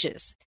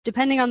stages.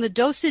 Depending on the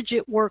dosage,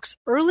 it works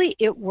early,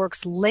 it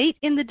works late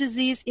in the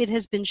disease. It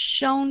has been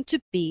shown to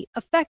be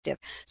effective.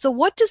 So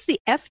what does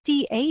the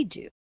FDA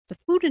do? The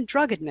Food and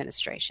Drug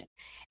Administration.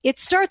 It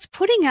starts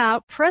putting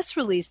out press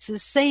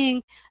releases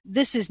saying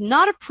this is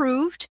not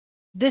approved,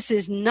 this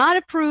is not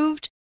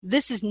approved,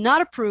 this is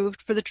not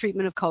approved for the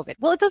treatment of COVID.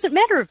 Well, it doesn't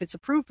matter if it's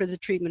approved for the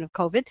treatment of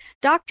COVID.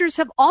 Doctors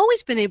have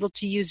always been able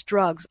to use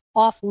drugs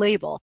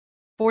off-label.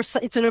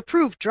 It's an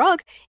approved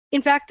drug.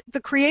 In fact,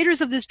 the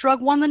creators of this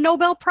drug won the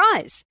Nobel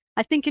Prize,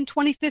 I think in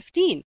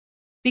 2015,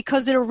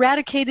 because it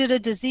eradicated a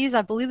disease.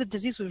 I believe the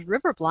disease was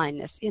river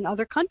blindness in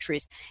other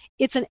countries.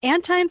 It's an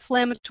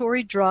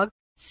anti-inflammatory drug,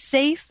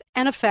 safe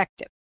and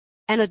effective.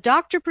 And a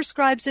doctor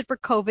prescribes it for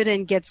COVID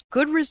and gets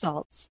good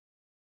results.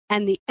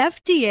 And the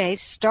FDA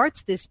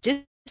starts this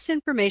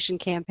disinformation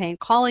campaign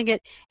calling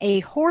it a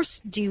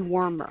horse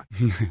dewormer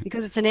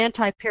because it's an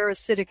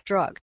anti-parasitic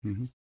drug.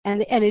 Mm-hmm.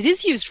 And it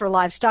is used for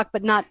livestock,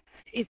 but not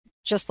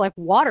just like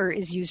water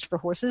is used for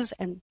horses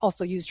and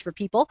also used for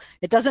people.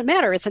 It doesn't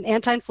matter. It's an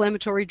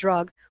anti-inflammatory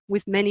drug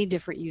with many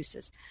different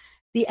uses.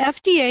 The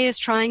FDA is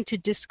trying to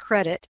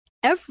discredit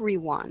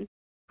everyone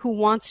who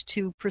wants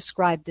to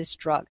prescribe this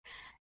drug.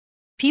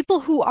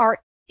 People who are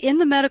in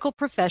the medical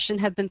profession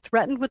have been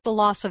threatened with the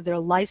loss of their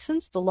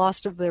license, the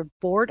loss of their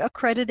board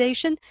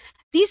accreditation.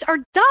 These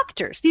are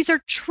doctors. These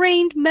are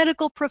trained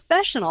medical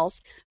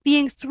professionals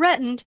being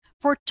threatened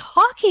for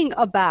talking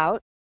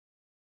about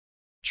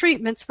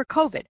treatments for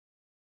COVID.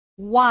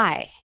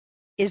 Why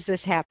is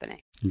this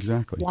happening?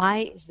 Exactly.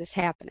 Why is this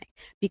happening?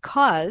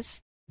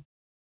 Because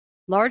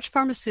large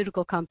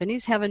pharmaceutical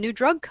companies have a new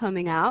drug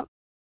coming out,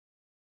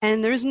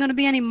 and there isn't going to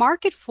be any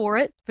market for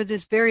it, for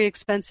this very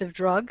expensive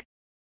drug,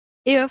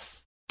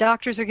 if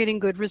doctors are getting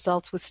good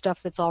results with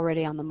stuff that's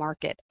already on the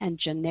market and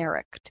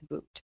generic to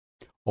boot.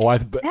 I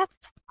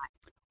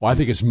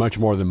think it's much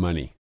more than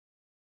money.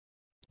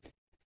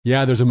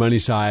 Yeah, there's a money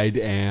side,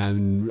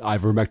 and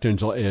ivermectin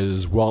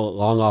is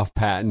long off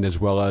patent, as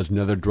well as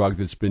another drug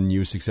that's been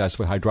used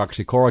successfully,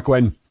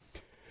 hydroxychloroquine.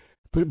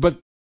 But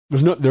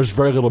there's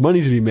very little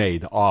money to be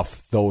made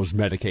off those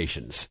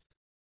medications.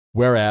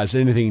 Whereas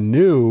anything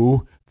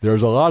new,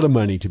 there's a lot of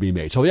money to be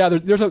made. So yeah,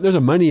 there's a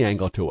money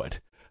angle to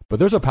it, but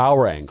there's a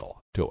power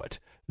angle to it.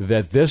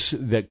 That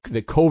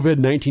COVID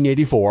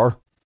 1984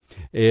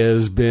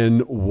 has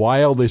been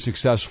wildly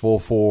successful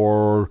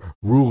for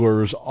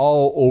rulers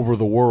all over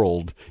the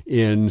world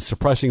in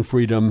suppressing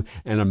freedom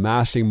and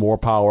amassing more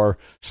power,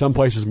 some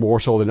places more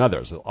so than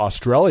others.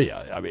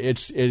 Australia, I mean,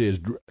 it is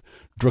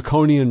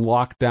draconian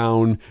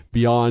lockdown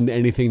beyond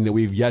anything that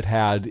we've yet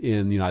had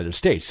in the United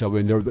States. So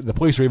I mean, the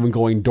police are even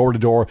going door to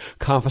door,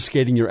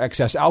 confiscating your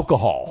excess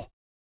alcohol.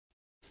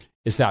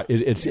 It's that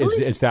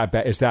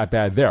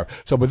bad there.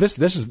 So, but this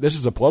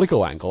is a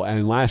political angle.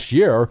 And last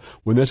year,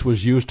 when this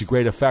was used to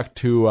great effect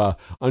to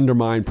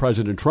undermine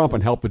President Trump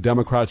and help the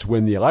Democrats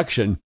win the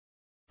election,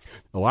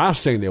 the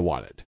last thing they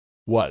wanted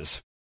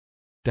was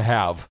to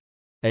have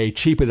a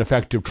cheap and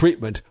effective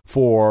treatment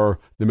for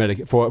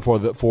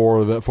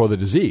the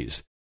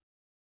disease.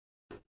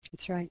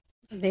 That's right.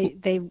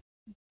 They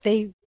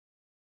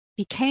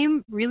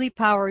became really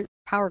power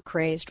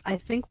crazed, I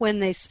think, when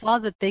they saw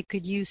that they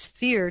could use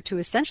fear to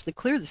essentially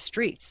clear the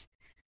streets.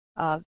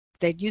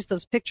 They'd use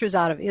those pictures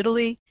out of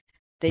Italy.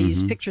 They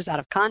used pictures out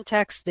of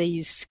context. They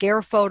used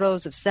scare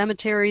photos of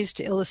cemeteries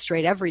to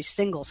illustrate every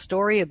single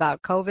story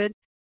about COVID.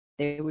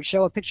 They would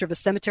show a picture of a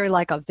cemetery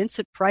like a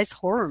Vincent Price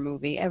horror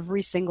movie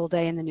every single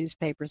day in the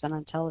newspapers and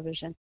on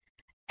television.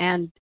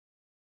 And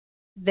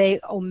they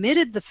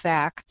omitted the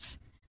fact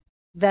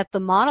that the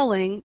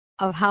modeling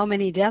of how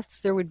many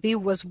deaths there would be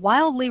was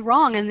wildly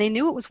wrong, and they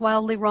knew it was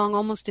wildly wrong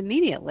almost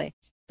immediately.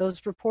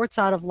 Those reports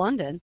out of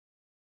London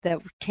that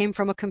came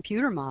from a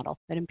computer model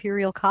at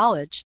Imperial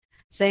College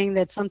saying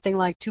that something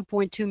like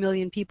 2.2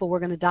 million people were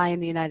going to die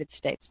in the United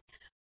States.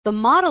 The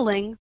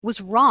modeling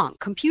was wrong.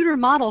 Computer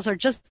models are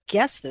just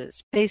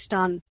guesses based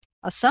on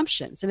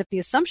assumptions, and if the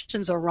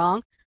assumptions are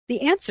wrong,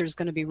 the answer is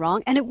going to be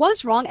wrong, and it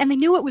was wrong, and they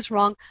knew it was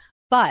wrong,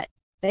 but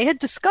they had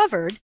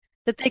discovered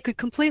that they could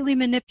completely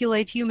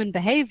manipulate human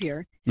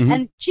behavior.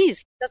 And geez,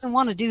 he doesn't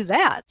want to do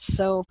that.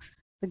 So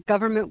the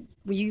government,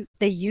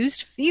 they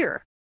used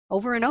fear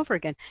over and over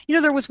again. You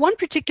know, there was one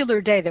particular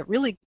day that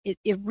really,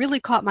 it really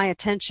caught my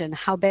attention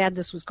how bad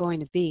this was going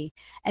to be.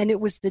 And it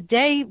was the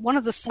day, one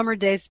of the summer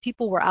days,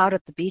 people were out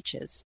at the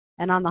beaches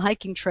and on the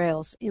hiking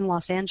trails in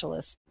Los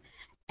Angeles.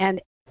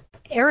 And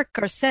Eric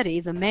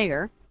Garcetti, the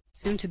mayor,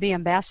 soon to be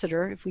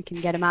ambassador, if we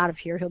can get him out of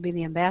here, he'll be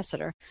the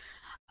ambassador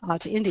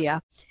to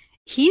India.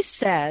 He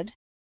said,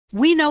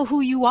 "We know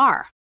who you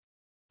are,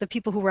 the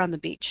people who were on the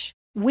beach.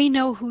 We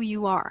know who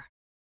you are."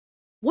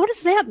 What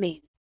does that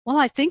mean? Well,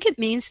 I think it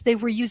means they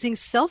were using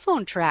cell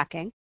phone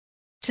tracking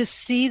to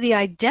see the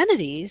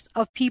identities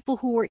of people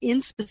who were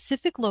in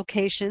specific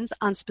locations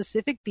on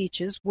specific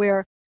beaches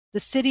where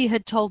the city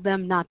had told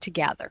them not to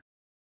gather.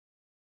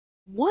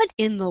 What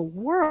in the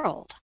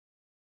world?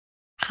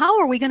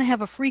 How are we going to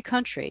have a free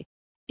country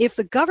if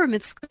the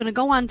government's going to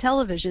go on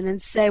television and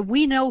say,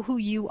 "We know who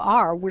you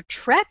are, we're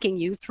tracking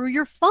you through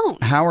your phone"?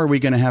 How are we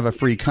going to have a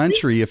free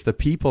country if the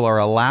people are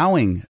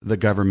allowing the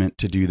government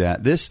to do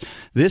that? This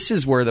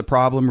is where the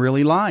problem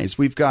really lies.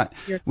 We've got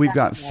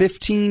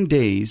 15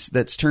 days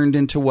that's turned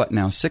into what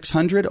now?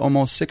 600,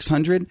 almost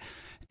 600.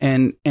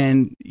 And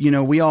you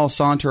know, we all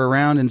saunter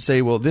around and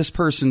say, well, this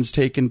person's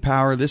taken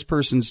power, this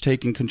person's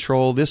taken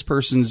control, this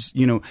person's,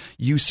 you know,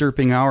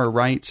 usurping our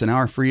rights and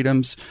our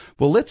freedoms.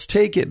 Well, let's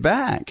take it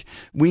back.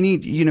 We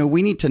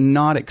need to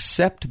not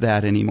accept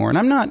that anymore. And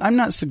I'm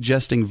not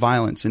suggesting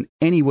violence in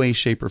any way,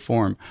 shape, or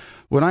form.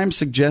 What I'm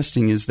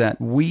suggesting is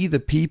that we, the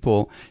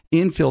people,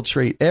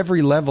 infiltrate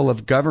every level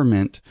of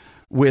government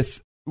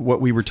with what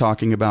we were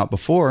talking about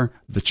before,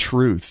 the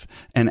truth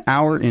and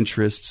our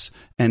interests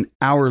and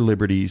our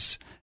liberties.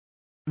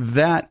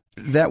 That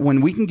when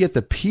we can get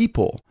the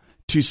people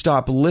to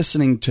stop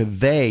listening to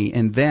they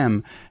and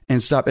them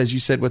and stop, as you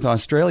said with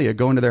Australia,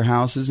 go into their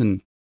houses.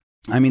 And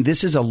I mean,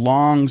 this is a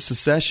long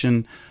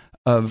succession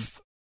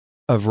of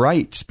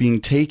rights being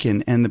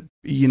taken, and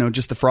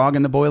just the frog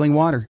in the boiling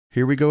water.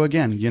 Here we go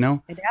again,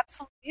 It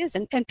absolutely is.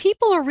 And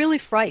people are really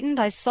frightened.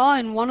 I saw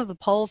in one of the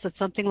polls that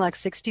something like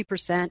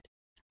 60%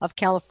 of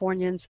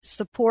Californians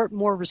support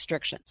more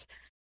restrictions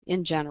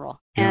in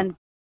general. Yeah.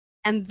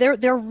 And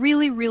they're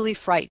really, really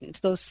frightened.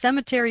 Those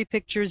cemetery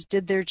pictures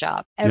did their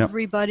job.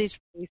 Everybody's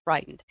really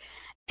frightened.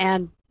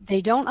 And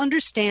they don't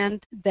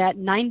understand that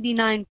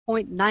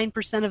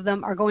 99.9% of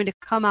them are going to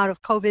come out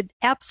of COVID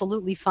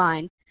absolutely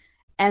fine.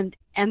 And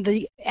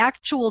the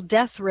actual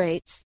death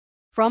rates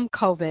from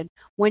COVID,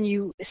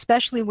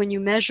 especially when you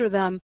measure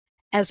them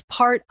as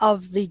part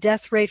of the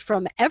death rate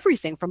from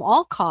everything, from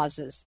all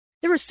causes,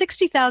 there were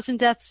 60,000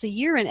 deaths a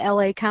year in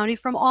LA County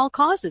from all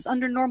causes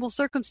under normal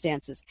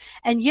circumstances.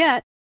 And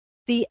yet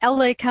the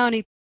LA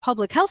County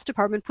Public Health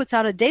Department puts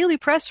out a daily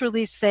press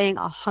release saying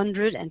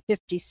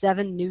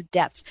 157 new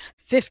deaths,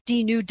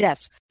 50 new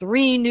deaths,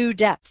 3 new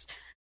deaths.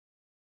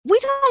 We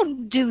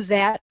don't do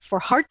that for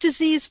heart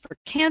disease, for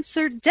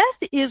cancer.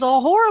 Death is a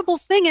horrible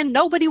thing and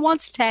nobody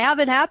wants to have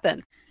it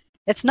happen.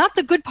 It's not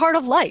the good part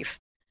of life.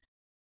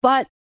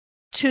 But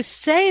to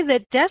say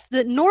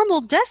that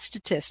normal death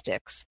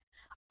statistics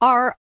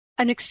are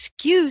an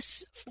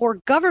excuse for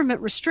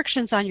government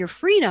restrictions on your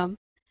freedom,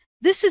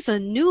 this is a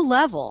new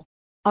level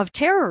of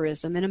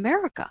terrorism in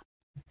America.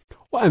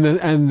 Well,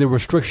 and the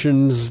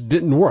restrictions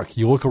didn't work.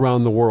 You look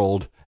around the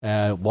world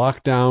at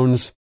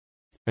lockdowns,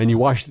 and you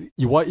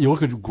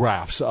look at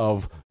graphs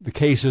of the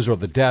cases or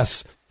the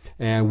deaths,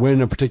 and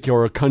when a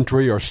particular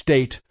country or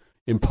state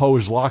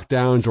imposed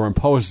lockdowns or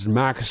imposed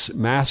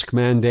mask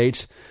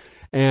mandates,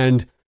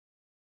 and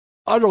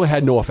utterly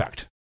had no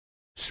effect.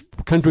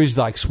 Countries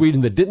like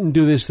Sweden that didn't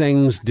do these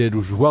things did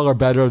well or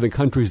better than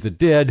countries that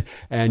did,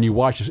 and you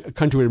watch a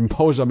country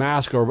impose a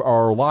mask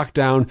or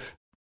lockdown,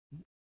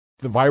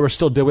 the virus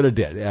still did what it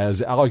did,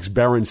 as Alex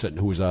Berenson,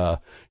 who's done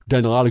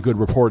a lot of good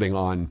reporting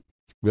on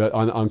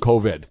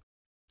COVID.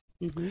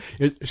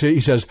 Mm-hmm. He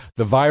says,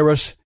 the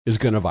virus is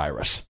going to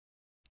virus.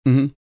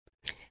 Mm-hmm.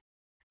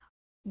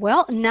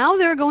 Well, now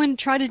they're going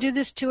to try to do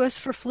this to us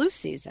for flu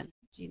season.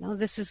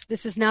 This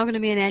is now going to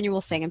be an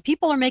annual thing, and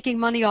people are making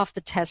money off the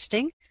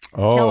testing.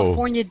 Oh.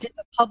 California did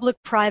a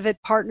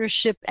public-private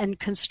partnership and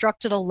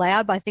constructed a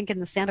lab, I think in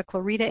the Santa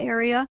Clarita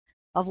area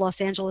of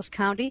Los Angeles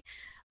County.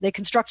 They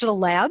constructed a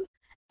lab,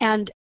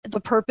 and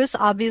the purpose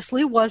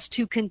obviously was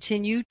to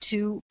continue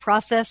to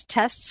process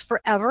tests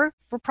forever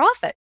for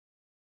profit.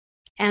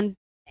 And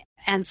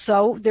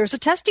so there's a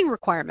testing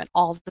requirement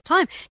all the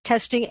time,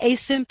 testing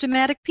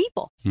asymptomatic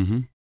people.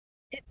 Mm-hmm.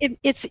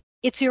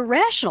 It's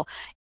irrational.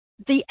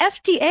 The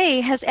FDA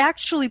has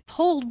actually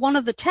pulled one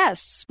of the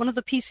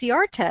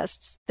PCR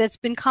tests that's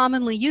been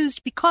commonly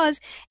used because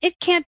it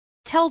can't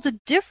tell the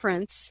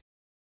difference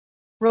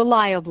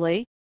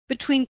reliably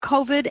between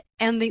COVID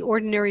and the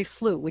ordinary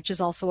flu, which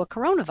is also a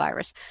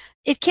coronavirus.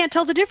 It can't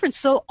tell the difference.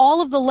 So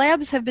all of the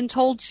labs have been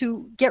told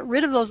to get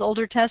rid of those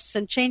older tests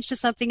and change to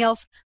something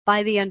else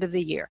by the end of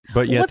the year.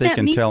 But yet they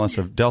can tell us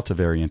if Delta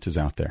variant is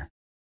out there.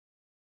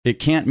 It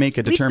can't make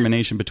a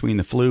determination between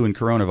the flu and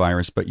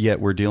coronavirus, but yet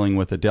we're dealing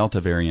with a Delta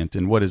variant.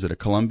 And what is it, a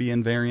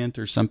Colombian variant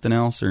or something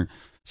else or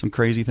some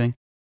crazy thing?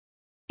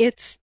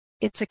 It's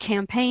a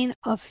campaign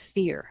of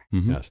fear.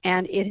 Mm-hmm. Yes.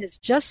 And it has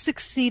just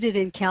succeeded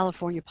in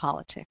California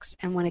politics.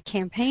 And when a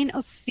campaign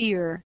of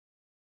fear,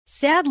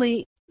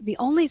 sadly, the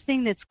only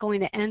thing that's going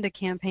to end a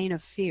campaign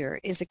of fear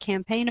is a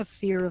campaign of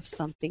fear of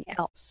something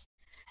else.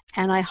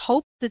 And I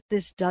hope that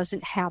this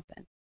doesn't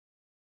happen.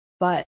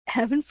 But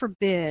heaven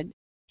forbid,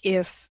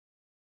 if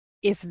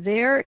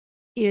there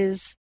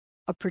is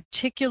a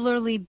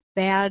particularly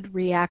bad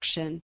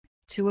reaction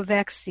to a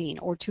vaccine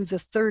or to the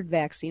third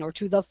vaccine or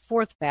to the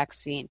fourth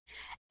vaccine,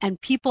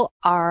 and people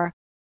are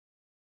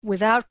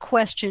without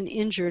question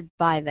injured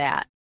by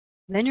that,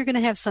 then you're going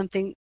to have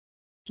something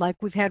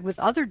like we've had with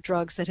other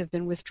drugs that have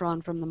been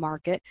withdrawn from the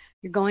market.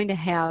 You're going to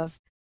have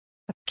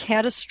a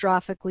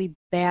catastrophically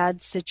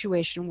bad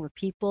situation where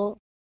people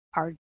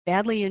are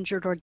badly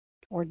injured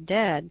or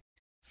dead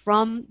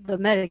from the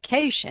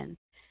medication.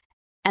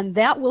 And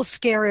that will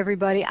scare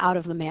everybody out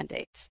of the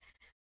mandates.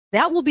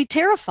 That will be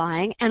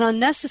terrifying and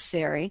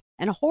unnecessary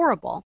and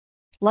horrible,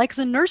 like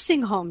the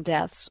nursing home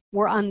deaths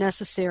were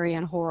unnecessary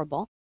and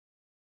horrible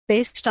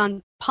based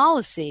on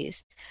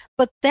policies.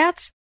 But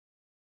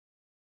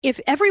if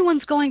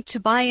everyone's going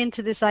to buy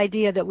into this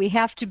idea that we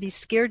have to be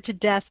scared to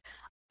death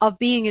of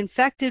being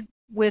infected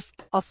with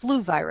a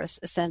flu virus,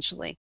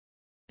 essentially,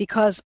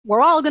 because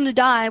we're all going to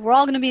die, we're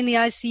all going to be in the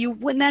ICU,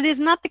 when that is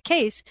not the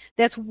case,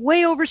 that's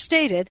way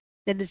overstated.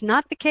 That is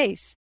not the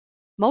case.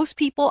 Most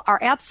people are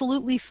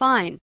absolutely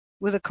fine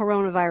with a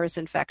coronavirus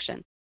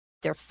infection.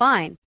 They're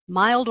fine,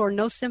 mild or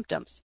no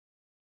symptoms.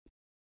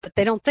 But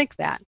they don't think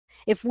that.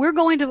 If we're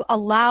going to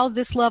allow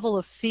this level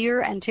of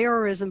fear and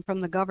terrorism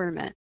from the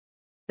government,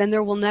 then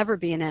there will never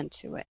be an end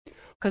to it.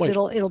 Because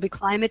it'll be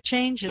climate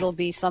change, it'll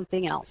be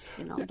something else.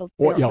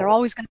 They're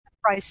always going to have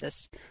a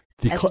crisis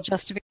as a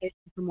justification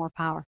for more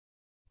power.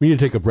 We need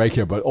to take a break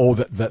here, but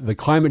the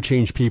climate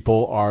change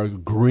people are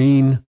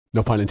green.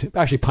 No pun intended.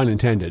 Actually, pun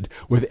intended.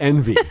 With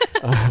envy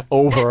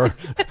over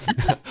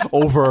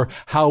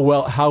how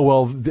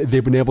well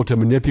they've been able to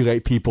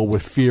manipulate people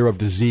with fear of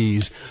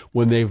disease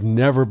when they've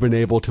never been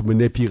able to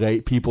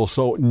manipulate people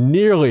so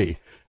nearly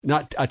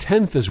not a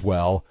tenth as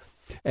well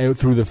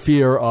through the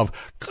fear of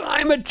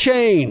climate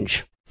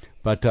change.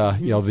 But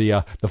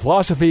the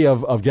philosophy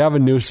of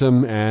Gavin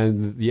Newsom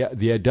and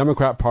the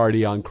Democrat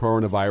Party on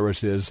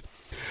coronavirus is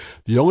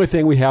the only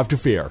thing we have to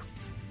fear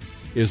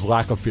is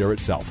lack of fear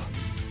itself.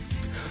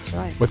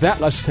 That's right. With that,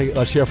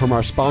 let's hear from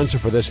our sponsor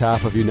for this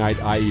half of Unite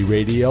IE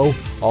Radio,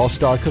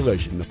 All-Star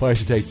Collision, the place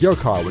to take your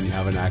car when you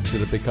have an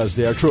accident, because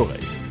they are truly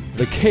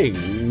the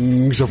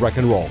kings of wreck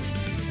and roll.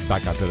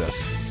 Back after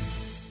this.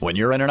 When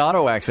you're in an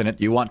auto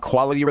accident, you want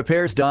quality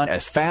repairs done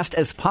as fast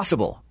as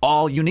possible.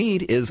 All you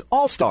need is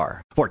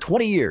All-Star. For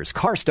 20 years,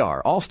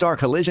 CarStar, All-Star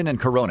Collision, and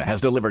Corona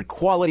has delivered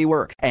quality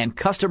work and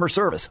customer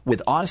service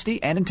with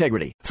honesty and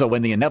integrity. So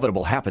when the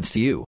inevitable happens to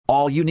you,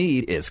 all you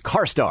need is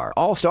CarStar,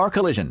 All-Star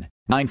Collision.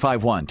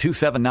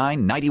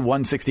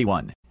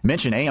 951-279-9161.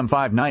 Mention AM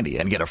 590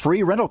 and get a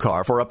free rental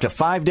car for up to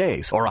 5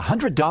 days or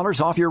 $100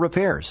 off your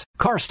repairs.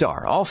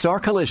 CarStar All-Star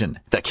Collision,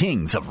 the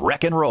kings of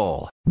wreck and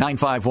roll.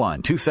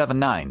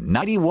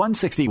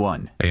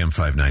 951-279-9161. AM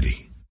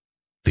 590,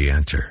 The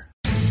Answer.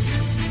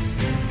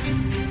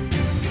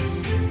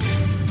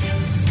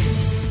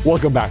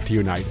 Welcome back to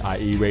Unite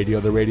IE Radio,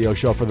 the radio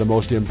show for the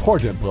most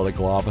important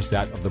political office,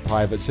 that of the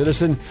private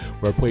citizen.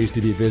 We're pleased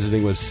to be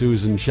visiting with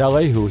Susan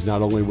Shelley, who is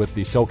not only with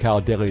the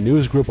SoCal Daily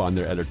News Group on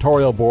their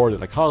editorial board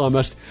and a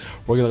columnist.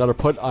 We're going to let her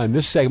put on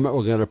this segment,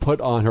 we're going to put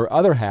on her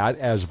other hat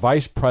as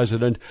vice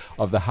president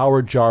of the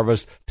Howard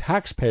Jarvis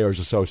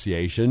Taxpayers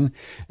Association.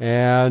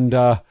 And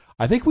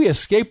I think we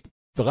escaped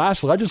the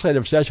last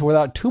legislative session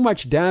without too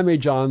much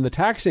damage on the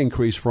tax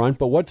increase front.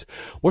 But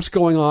what's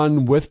going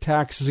on with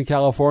taxes in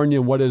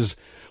California, and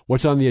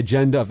what's on the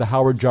agenda of the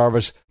Howard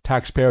Jarvis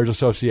Taxpayers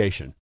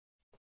Association?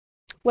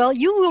 Well,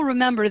 you will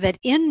remember that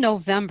in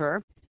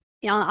November,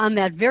 on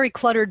that very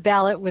cluttered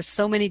ballot with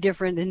so many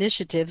different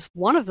initiatives,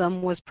 one of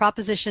them was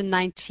Proposition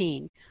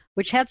 19,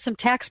 which had some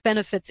tax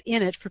benefits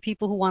in it for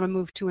people who want to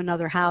move to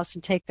another house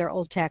and take their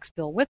old tax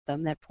bill with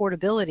them, that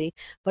portability.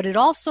 But it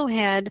also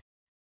had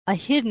a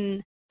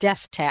hidden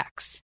death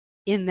tax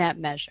in that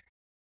measure.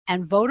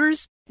 And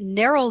voters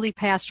narrowly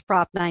passed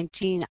Prop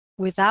 19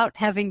 without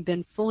having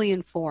been fully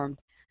informed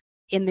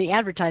in the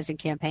advertising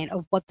campaign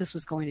of what this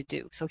was going to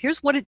do. So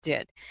here's what it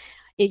did.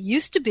 It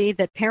used to be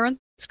that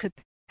parents could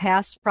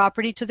pass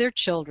property to their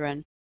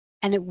children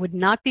and it would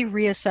not be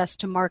reassessed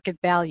to market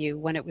value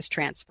when it was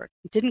transferred.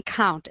 It didn't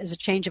count as a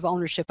change of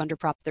ownership under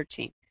Prop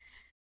 13.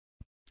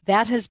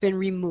 That has been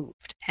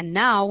removed. And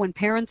now when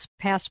parents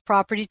pass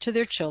property to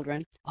their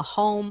children, a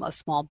home, a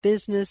small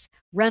business,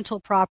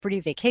 rental property,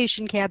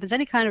 vacation cabins,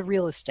 any kind of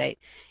real estate,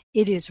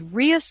 it is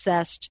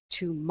reassessed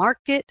to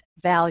market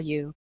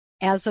value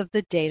as of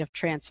the date of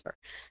transfer.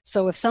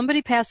 So if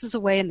somebody passes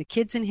away and the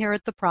kids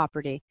inherit the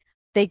property,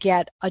 they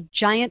get a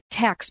giant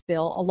tax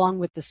bill along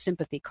with the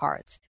sympathy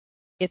cards.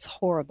 It's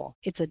horrible.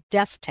 It's a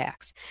death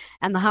tax.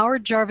 And the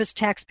Howard Jarvis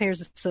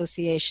Taxpayers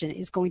Association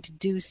is going to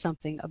do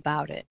something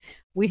about it.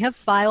 We have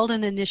filed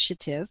an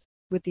initiative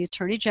with the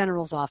Attorney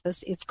General's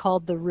office. It's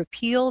called the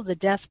Repeal the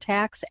Death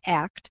Tax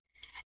Act.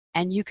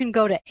 And you can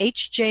go to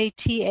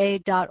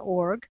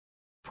hjta.org,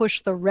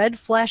 push the red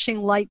flashing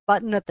light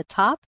button at the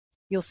top.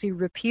 You'll see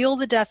Repeal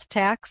the Death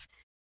Tax.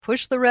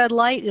 Push the red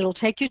light. It'll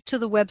take you to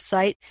the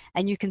website,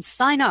 and you can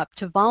sign up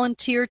to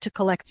volunteer to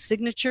collect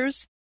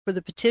signatures for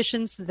the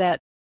petitions that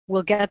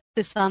will get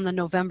this on the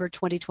November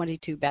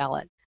 2022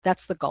 ballot.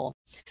 That's the goal.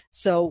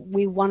 So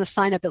we want to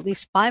sign up at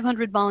least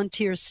 500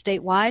 volunteers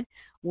statewide.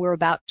 We're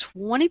about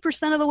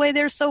 20% of the way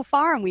there so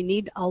far, and we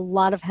need a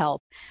lot of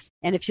help.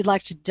 And if you'd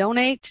like to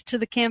donate to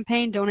the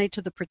campaign, donate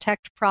to the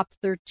Protect Prop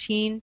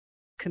 13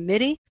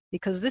 committee,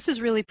 because this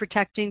is really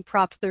protecting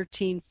Prop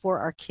 13 for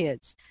our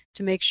kids,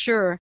 to make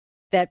sure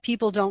that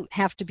people don't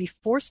have to be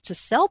forced to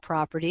sell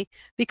property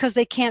because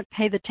they can't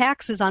pay the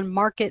taxes on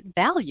market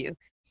value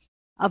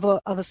of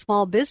a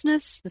small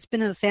business that's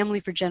been in the family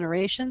for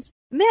generations.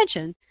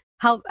 Imagine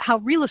how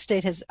real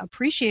estate has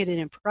appreciated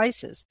in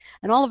prices,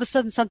 and all of a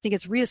sudden something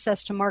gets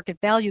reassessed to market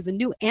value. The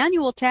new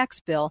annual tax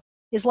bill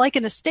is like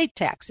an estate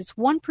tax. It's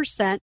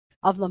 1%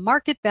 of the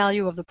market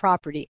value of the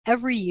property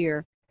every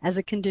year as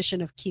a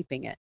condition of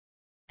keeping it.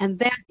 And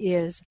that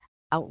is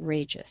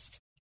outrageous.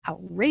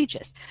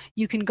 Outrageous.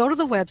 You can go to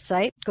the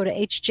website, go to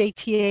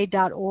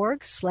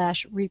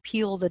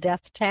hjta.org/repeal the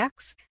death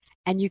tax,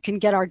 and you can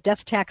get our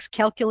death tax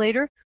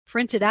calculator,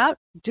 print it out,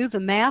 do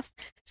the math,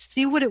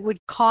 see what it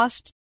would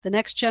cost the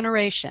next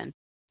generation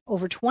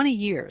over 20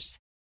 years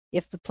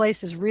if the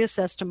place is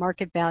reassessed to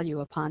market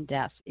value upon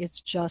death.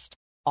 It's just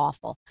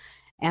awful.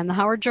 And the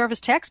Howard Jarvis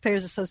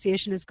Taxpayers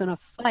Association is going to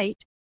fight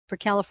for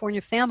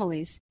California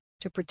families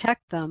to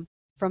protect them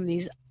from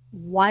these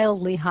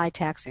wildly high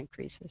tax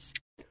increases.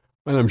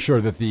 And I'm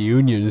sure that the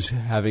unions,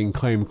 having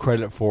claimed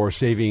credit for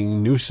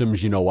saving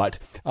Newsom's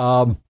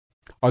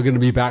are going to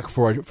be back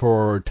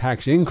for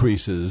tax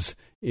increases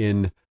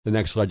in the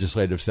next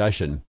legislative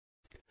session.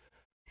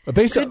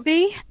 Could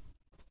be.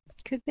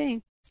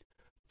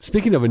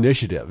 Speaking of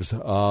initiatives,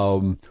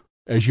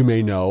 as you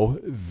may know,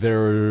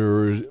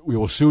 we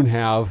will soon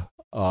have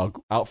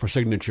out for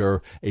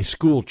signature a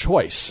school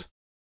choice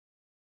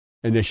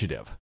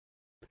initiative.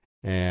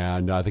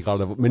 And I think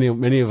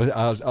many of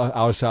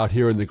us out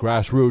here in the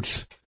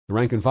grassroots, the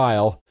rank and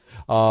file,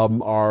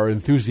 are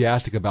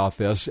enthusiastic about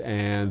this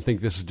and think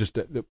this is just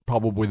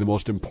probably the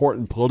most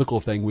important political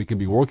thing we can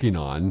be working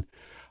on.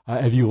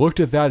 Have you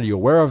looked at that? Are you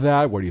aware of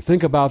that? What do you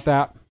think about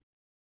that?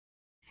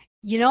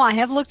 I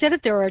have looked at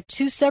it. There are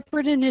 2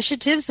 separate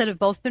initiatives that have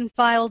both been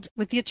filed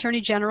with the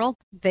Attorney General.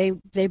 They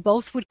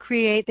both would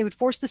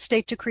force the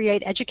state to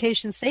create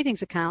education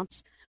savings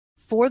accounts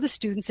for the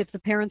students if the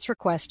parents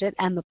request it,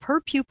 and the per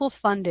pupil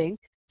funding,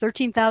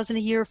 $13,000 a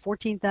year,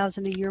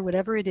 $14,000 a year,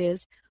 whatever it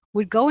is,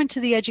 would go into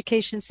the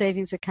education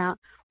savings account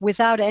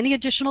without any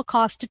additional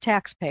cost to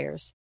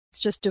taxpayers.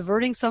 It's just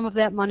diverting some of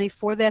that money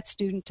for that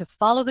student to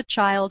follow the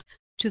child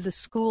to the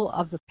school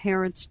of the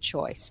parent's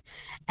choice.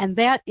 And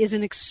that is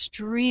an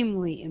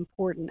extremely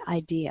important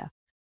idea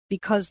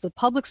because the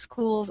public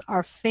schools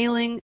are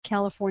failing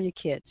California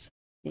kids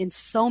in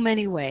so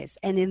many ways,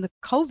 and in the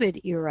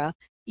COVID era,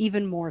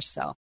 even more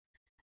so.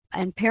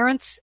 And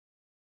parents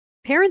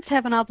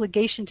have an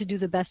obligation to do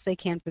the best they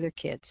can for their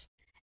kids.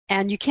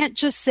 And you can't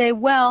just say,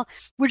 well,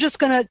 we're just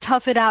going to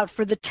tough it out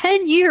for the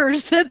 10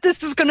 years that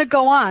this is going to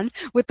go on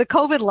with the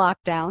COVID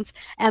lockdowns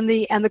and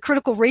the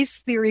critical race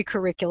theory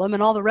curriculum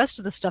and all the rest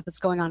of the stuff that's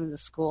going on in the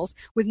schools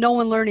with no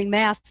one learning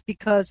math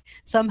because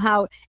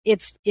somehow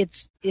it's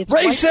racist.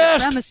 White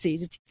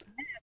supremacy.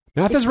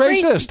 Math is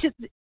racist.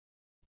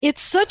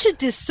 It's such a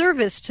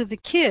disservice to the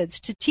kids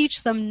to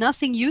teach them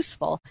nothing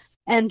useful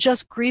and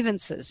just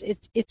grievances.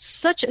 It's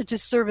such a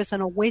disservice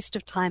and a waste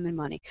of time and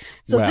money.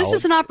 So this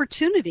is an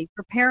opportunity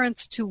for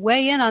parents to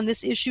weigh in on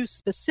this issue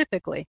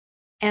specifically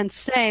and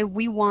say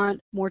we want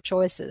more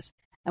choices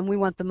and we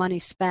want the money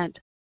spent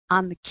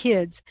on the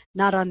kids,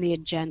 not on the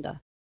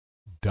agenda.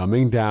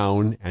 Dumbing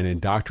down and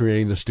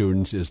indoctrinating the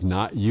students is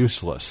not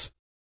useless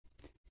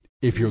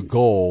if your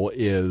goal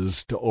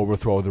is to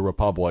overthrow the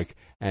republic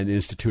and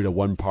institute a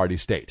one-party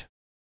state.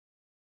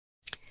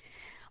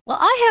 Well,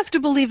 I have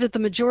to believe that the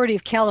majority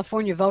of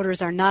California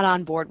voters are not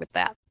on board with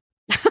that.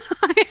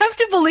 I have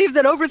to believe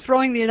that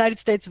overthrowing the United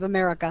States of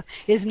America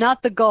is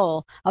not the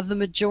goal of the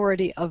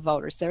majority of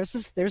voters. There's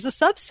a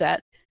subset,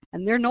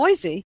 and they're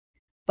noisy,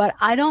 but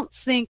I don't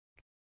think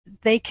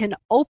they can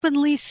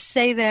openly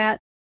say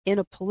that in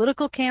a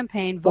political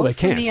campaign. Well, they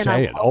can't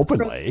say it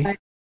openly.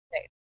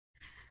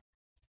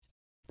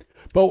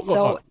 But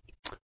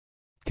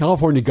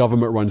California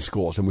government-run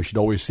schools, and we should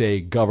always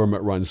say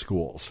government-run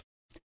schools.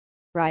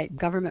 Right,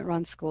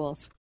 government-run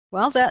schools.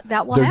 Well,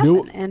 that will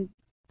happen.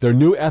 Their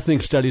new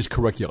ethnic studies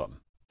curriculum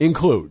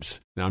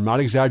includes, now I'm not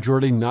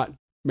exaggerating, not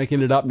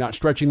making it up, not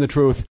stretching the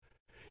truth,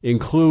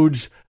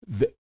 includes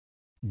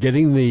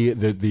getting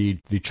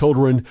the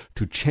children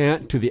to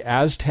chant to the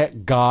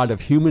Aztec god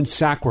of human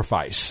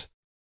sacrifice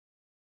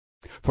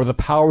for the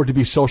power to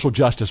be social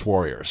justice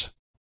warriors.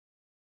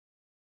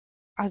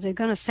 Are they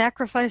going to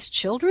sacrifice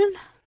children?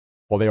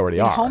 Well, they already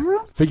are.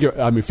 Homeroom?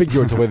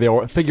 Figuratively,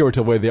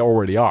 they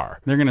already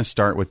are. They're going to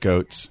start with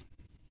goats.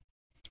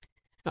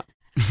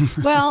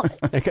 Well,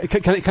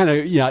 kind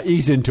of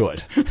ease into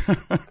it.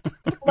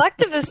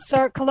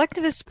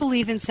 Collectivists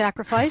believe in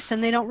sacrifice,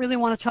 and they don't really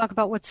want to talk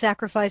about what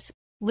sacrifice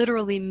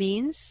literally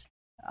means.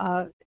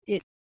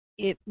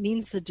 It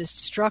means the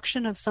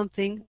destruction of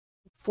something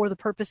for the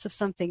purpose of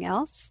something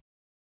else,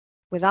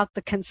 without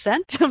the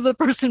consent of the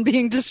person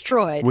being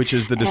destroyed. Which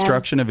is the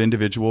destruction of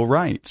individual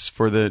rights. It's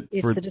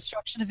the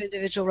destruction of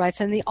individual rights.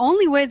 And the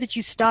only way that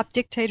you stop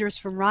dictators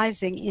from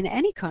rising in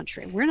any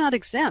country, we're not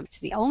exempt.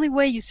 The only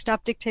way you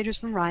stop dictators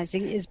from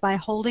rising is by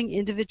holding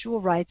individual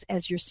rights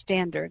as your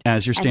standard.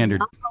 As your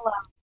standard.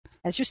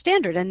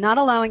 And not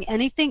allowing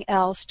anything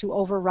else to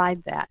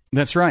override that.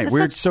 That's right.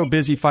 We're so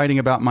busy fighting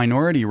about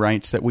minority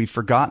rights that we've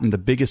forgotten the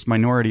biggest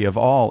minority of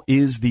all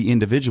is the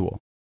individual.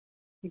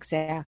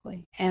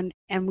 Exactly. And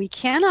we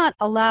cannot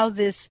allow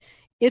this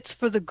it's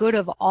for the good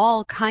of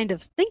all kind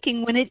of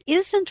thinking when it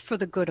isn't for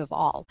the good of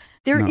all.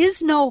 There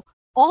is no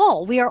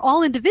all. We are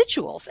all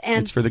individuals.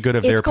 And it's for the good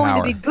of their power. It's going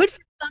to be good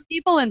for some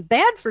people and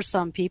bad for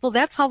some people.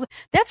 That's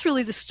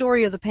really the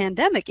story of the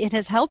pandemic. It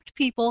has helped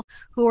people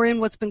who are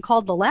in what's been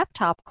called the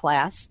laptop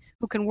class,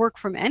 who can work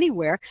from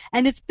anywhere.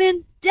 And it's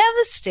been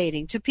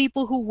devastating to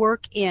people who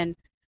work in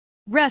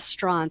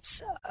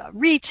restaurants,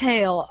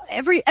 retail,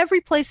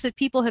 every place that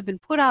people have been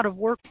put out of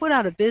work, put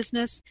out of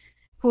business,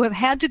 who have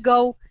had to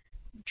go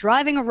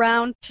driving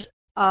around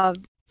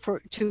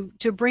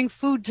to bring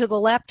food to the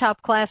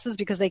laptop classes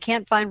because they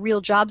can't find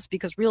real jobs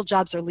because real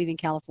jobs are leaving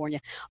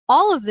California.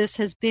 All of this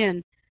has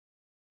been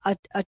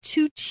a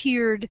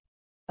two-tiered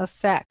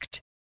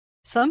effect.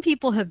 Some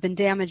people have been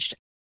damaged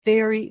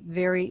very,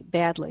 very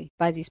badly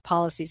by these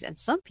policies, and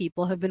some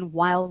people have been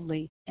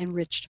wildly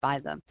enriched by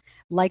them.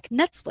 Like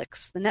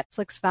Netflix. The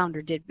Netflix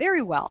founder did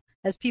very well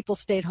as people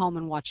stayed home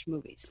and watched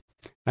movies.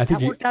 That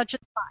worked out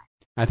just fine.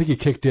 I think he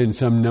kicked in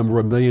some number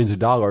of millions of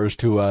dollars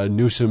to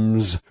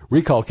Newsom's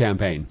recall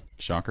campaign.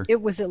 Shocker.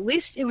 It was at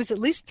least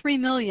 $3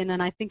 million,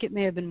 and I think it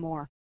may have been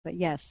more. But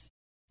yes.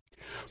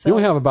 So, we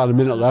only have about a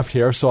minute left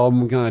here, so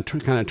I'm going to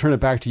kind of turn it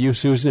back to you,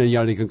 Susan. And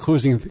any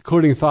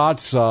concluding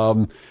thoughts?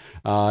 I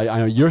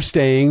know you're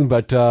staying,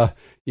 but I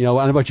don't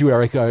know about you,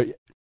 Eric.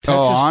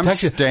 I'm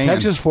staying.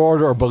 Texas,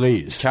 Florida, or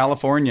Belize?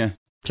 California.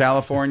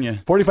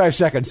 45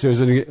 seconds,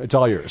 Susan. It's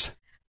all yours.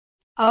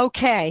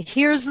 Okay,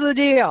 here's the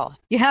deal.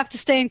 You have to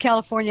stay in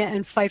California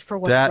and fight for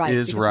what's right. That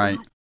is right.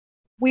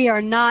 We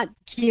are not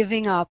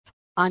giving up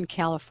on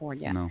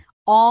California. No.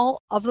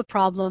 all of the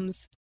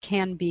problems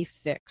can be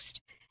fixed.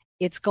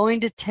 It's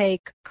going to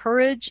take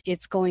courage.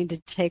 It's going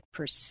to take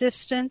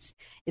persistence.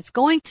 It's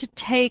going to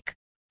take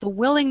the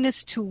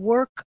willingness to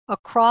work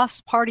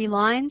across party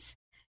lines,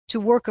 to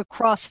work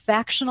across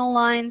factional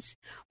lines.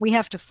 We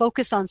have to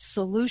focus on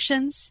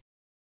solutions,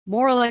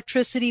 more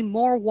electricity,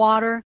 more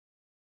water,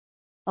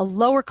 a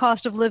lower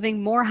cost of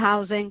living, more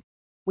housing.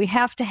 We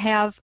have to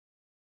have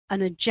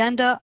an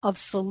agenda of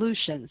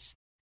solutions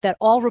that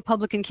all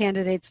Republican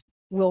candidates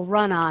will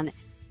run on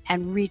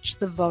and reach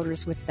the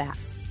voters with that.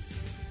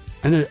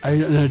 An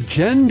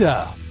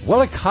agenda.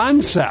 What a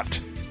concept.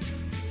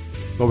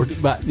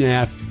 But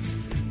yeah,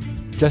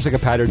 Jessica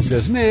Pattern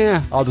says,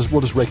 nah,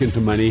 we'll just rake in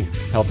some money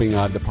helping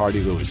the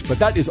party lose. But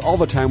that is all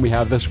the time we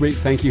have this week.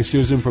 Thank you,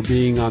 Susan, for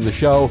being on the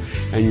show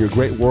and your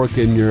great work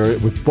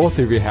with both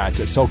of your hats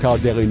at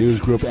SoCal Daily News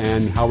Group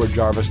and Howard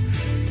Jarvis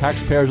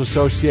Taxpayers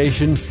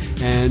Association.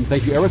 And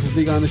thank you, Eric, for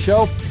being on the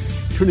show.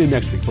 Tune in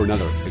next week for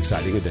another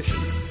exciting edition.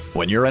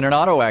 When you're in an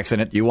auto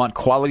accident, you want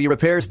quality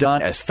repairs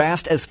done as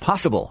fast as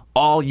possible.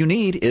 All you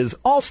need is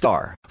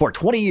All-Star. For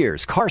 20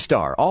 years,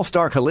 CarStar,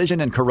 All-Star Collision,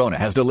 and Corona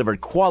has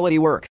delivered quality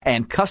work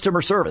and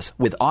customer service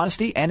with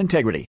honesty and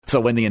integrity. So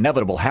when the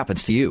inevitable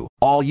happens to you,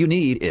 all you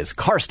need is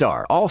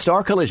CarStar,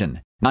 All-Star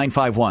Collision.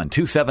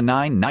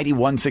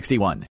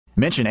 951-279-9161.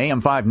 Mention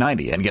AM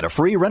 590 and get a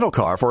free rental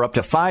car for up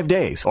to 5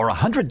 days or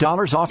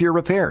 $100 off your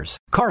repairs.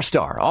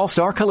 CarStar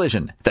All-Star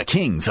Collision, the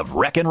kings of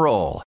wreck and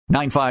roll.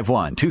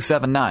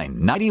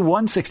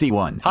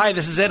 951-279-9161. Hi,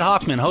 this is Ed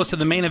Hoffman, host of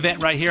The Main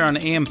Event right here on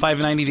AM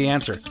 590 The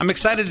Answer. I'm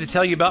excited to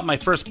tell you about my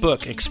first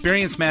book,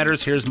 Experience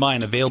Matters, Here's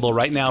Mine, available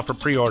right now for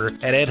pre-order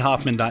at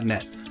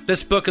edhoffman.net.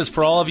 This book is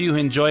for all of you who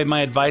enjoy my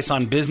advice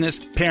on business,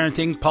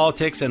 parenting,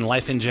 politics, and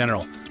life in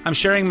general. I'm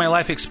sharing my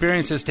life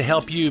experiences to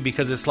help you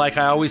because it's like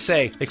I always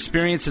say,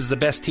 experience is the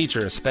best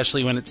teacher,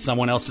 especially when it's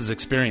someone else's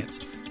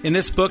experience. In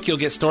this book, you'll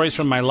get stories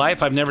from my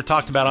life I've never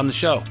talked about on the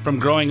show, from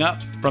growing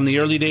up, from the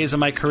early days of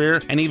my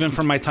career, and even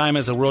from my time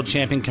as a world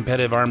champion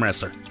competitive arm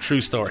wrestler.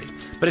 True story.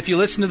 But if you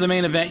listen to The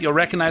Main Event, you'll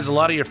recognize a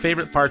lot of your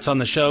favorite parts on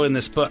the show in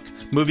this book.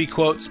 Movie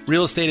quotes,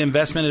 real estate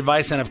investment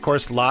advice, and of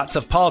course, lots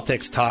of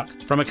politics talk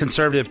from a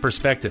conservative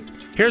perspective.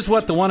 Here's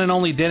what the one and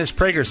only Dennis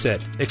Prager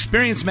said.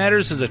 Experience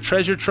Matters is a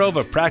treasure trove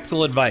of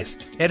practical advice.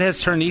 Ed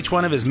has turned each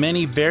one of his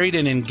many varied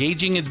and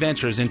engaging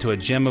adventures into a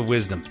gem of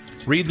wisdom.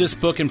 Read this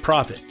book and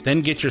profit.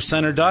 Then get your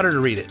son or daughter to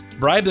read it.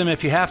 Bribe them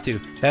if you have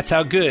to. That's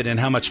how good and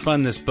how much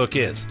fun this book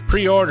is.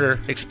 Pre-order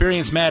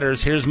Experience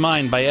Matters, Here's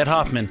Mine by Ed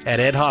Hoffman at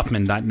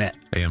edhoffman.net.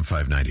 AM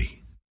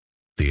 590,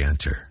 The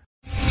Answer.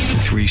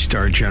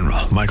 3-star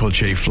General Michael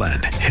J.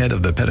 Flynn, head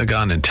of the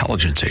Pentagon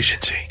Intelligence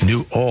Agency,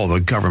 knew all the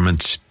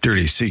government's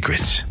dirty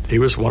secrets. He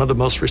was one of the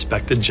most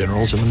respected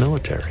generals in the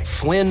military.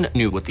 Flynn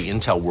knew what the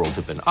intel world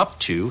had been up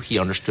to. He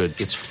understood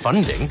its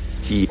funding.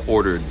 He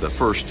ordered the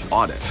first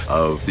audit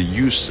of the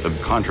use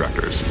of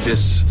contractors.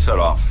 This set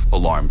off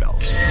alarm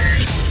bells.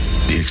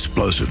 The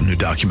explosive new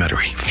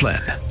documentary,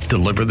 Flynn,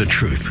 Deliver the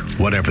Truth,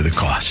 Whatever the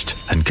Cost,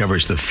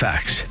 uncovers the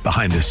facts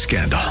behind this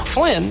scandal.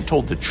 Flynn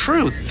told the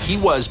truth. He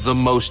was the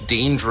most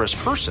dangerous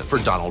person for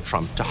Donald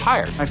Trump to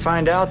hire. I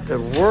find out the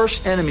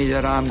worst enemy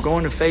that I'm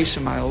going to face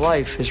in my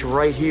life is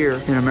right here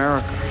in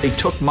America. They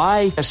took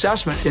my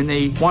assessment and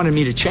they wanted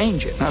me to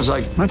change it. And I was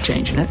like, I'm not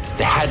changing it.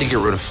 They had to get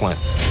rid of Flynn.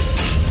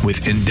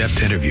 With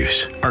in-depth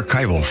interviews,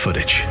 archival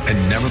footage,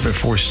 and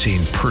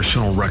never-before-seen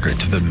personal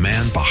records of the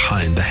man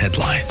behind the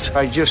headlines.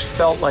 I just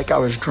felt like I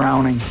was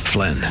drowning.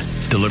 Flynn,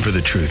 Deliver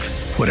the Truth,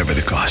 Whatever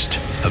the Cost.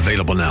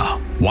 Available now.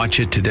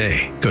 Watch it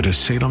today. Go to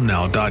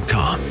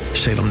salemnow.com.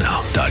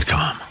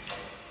 salemnow.com.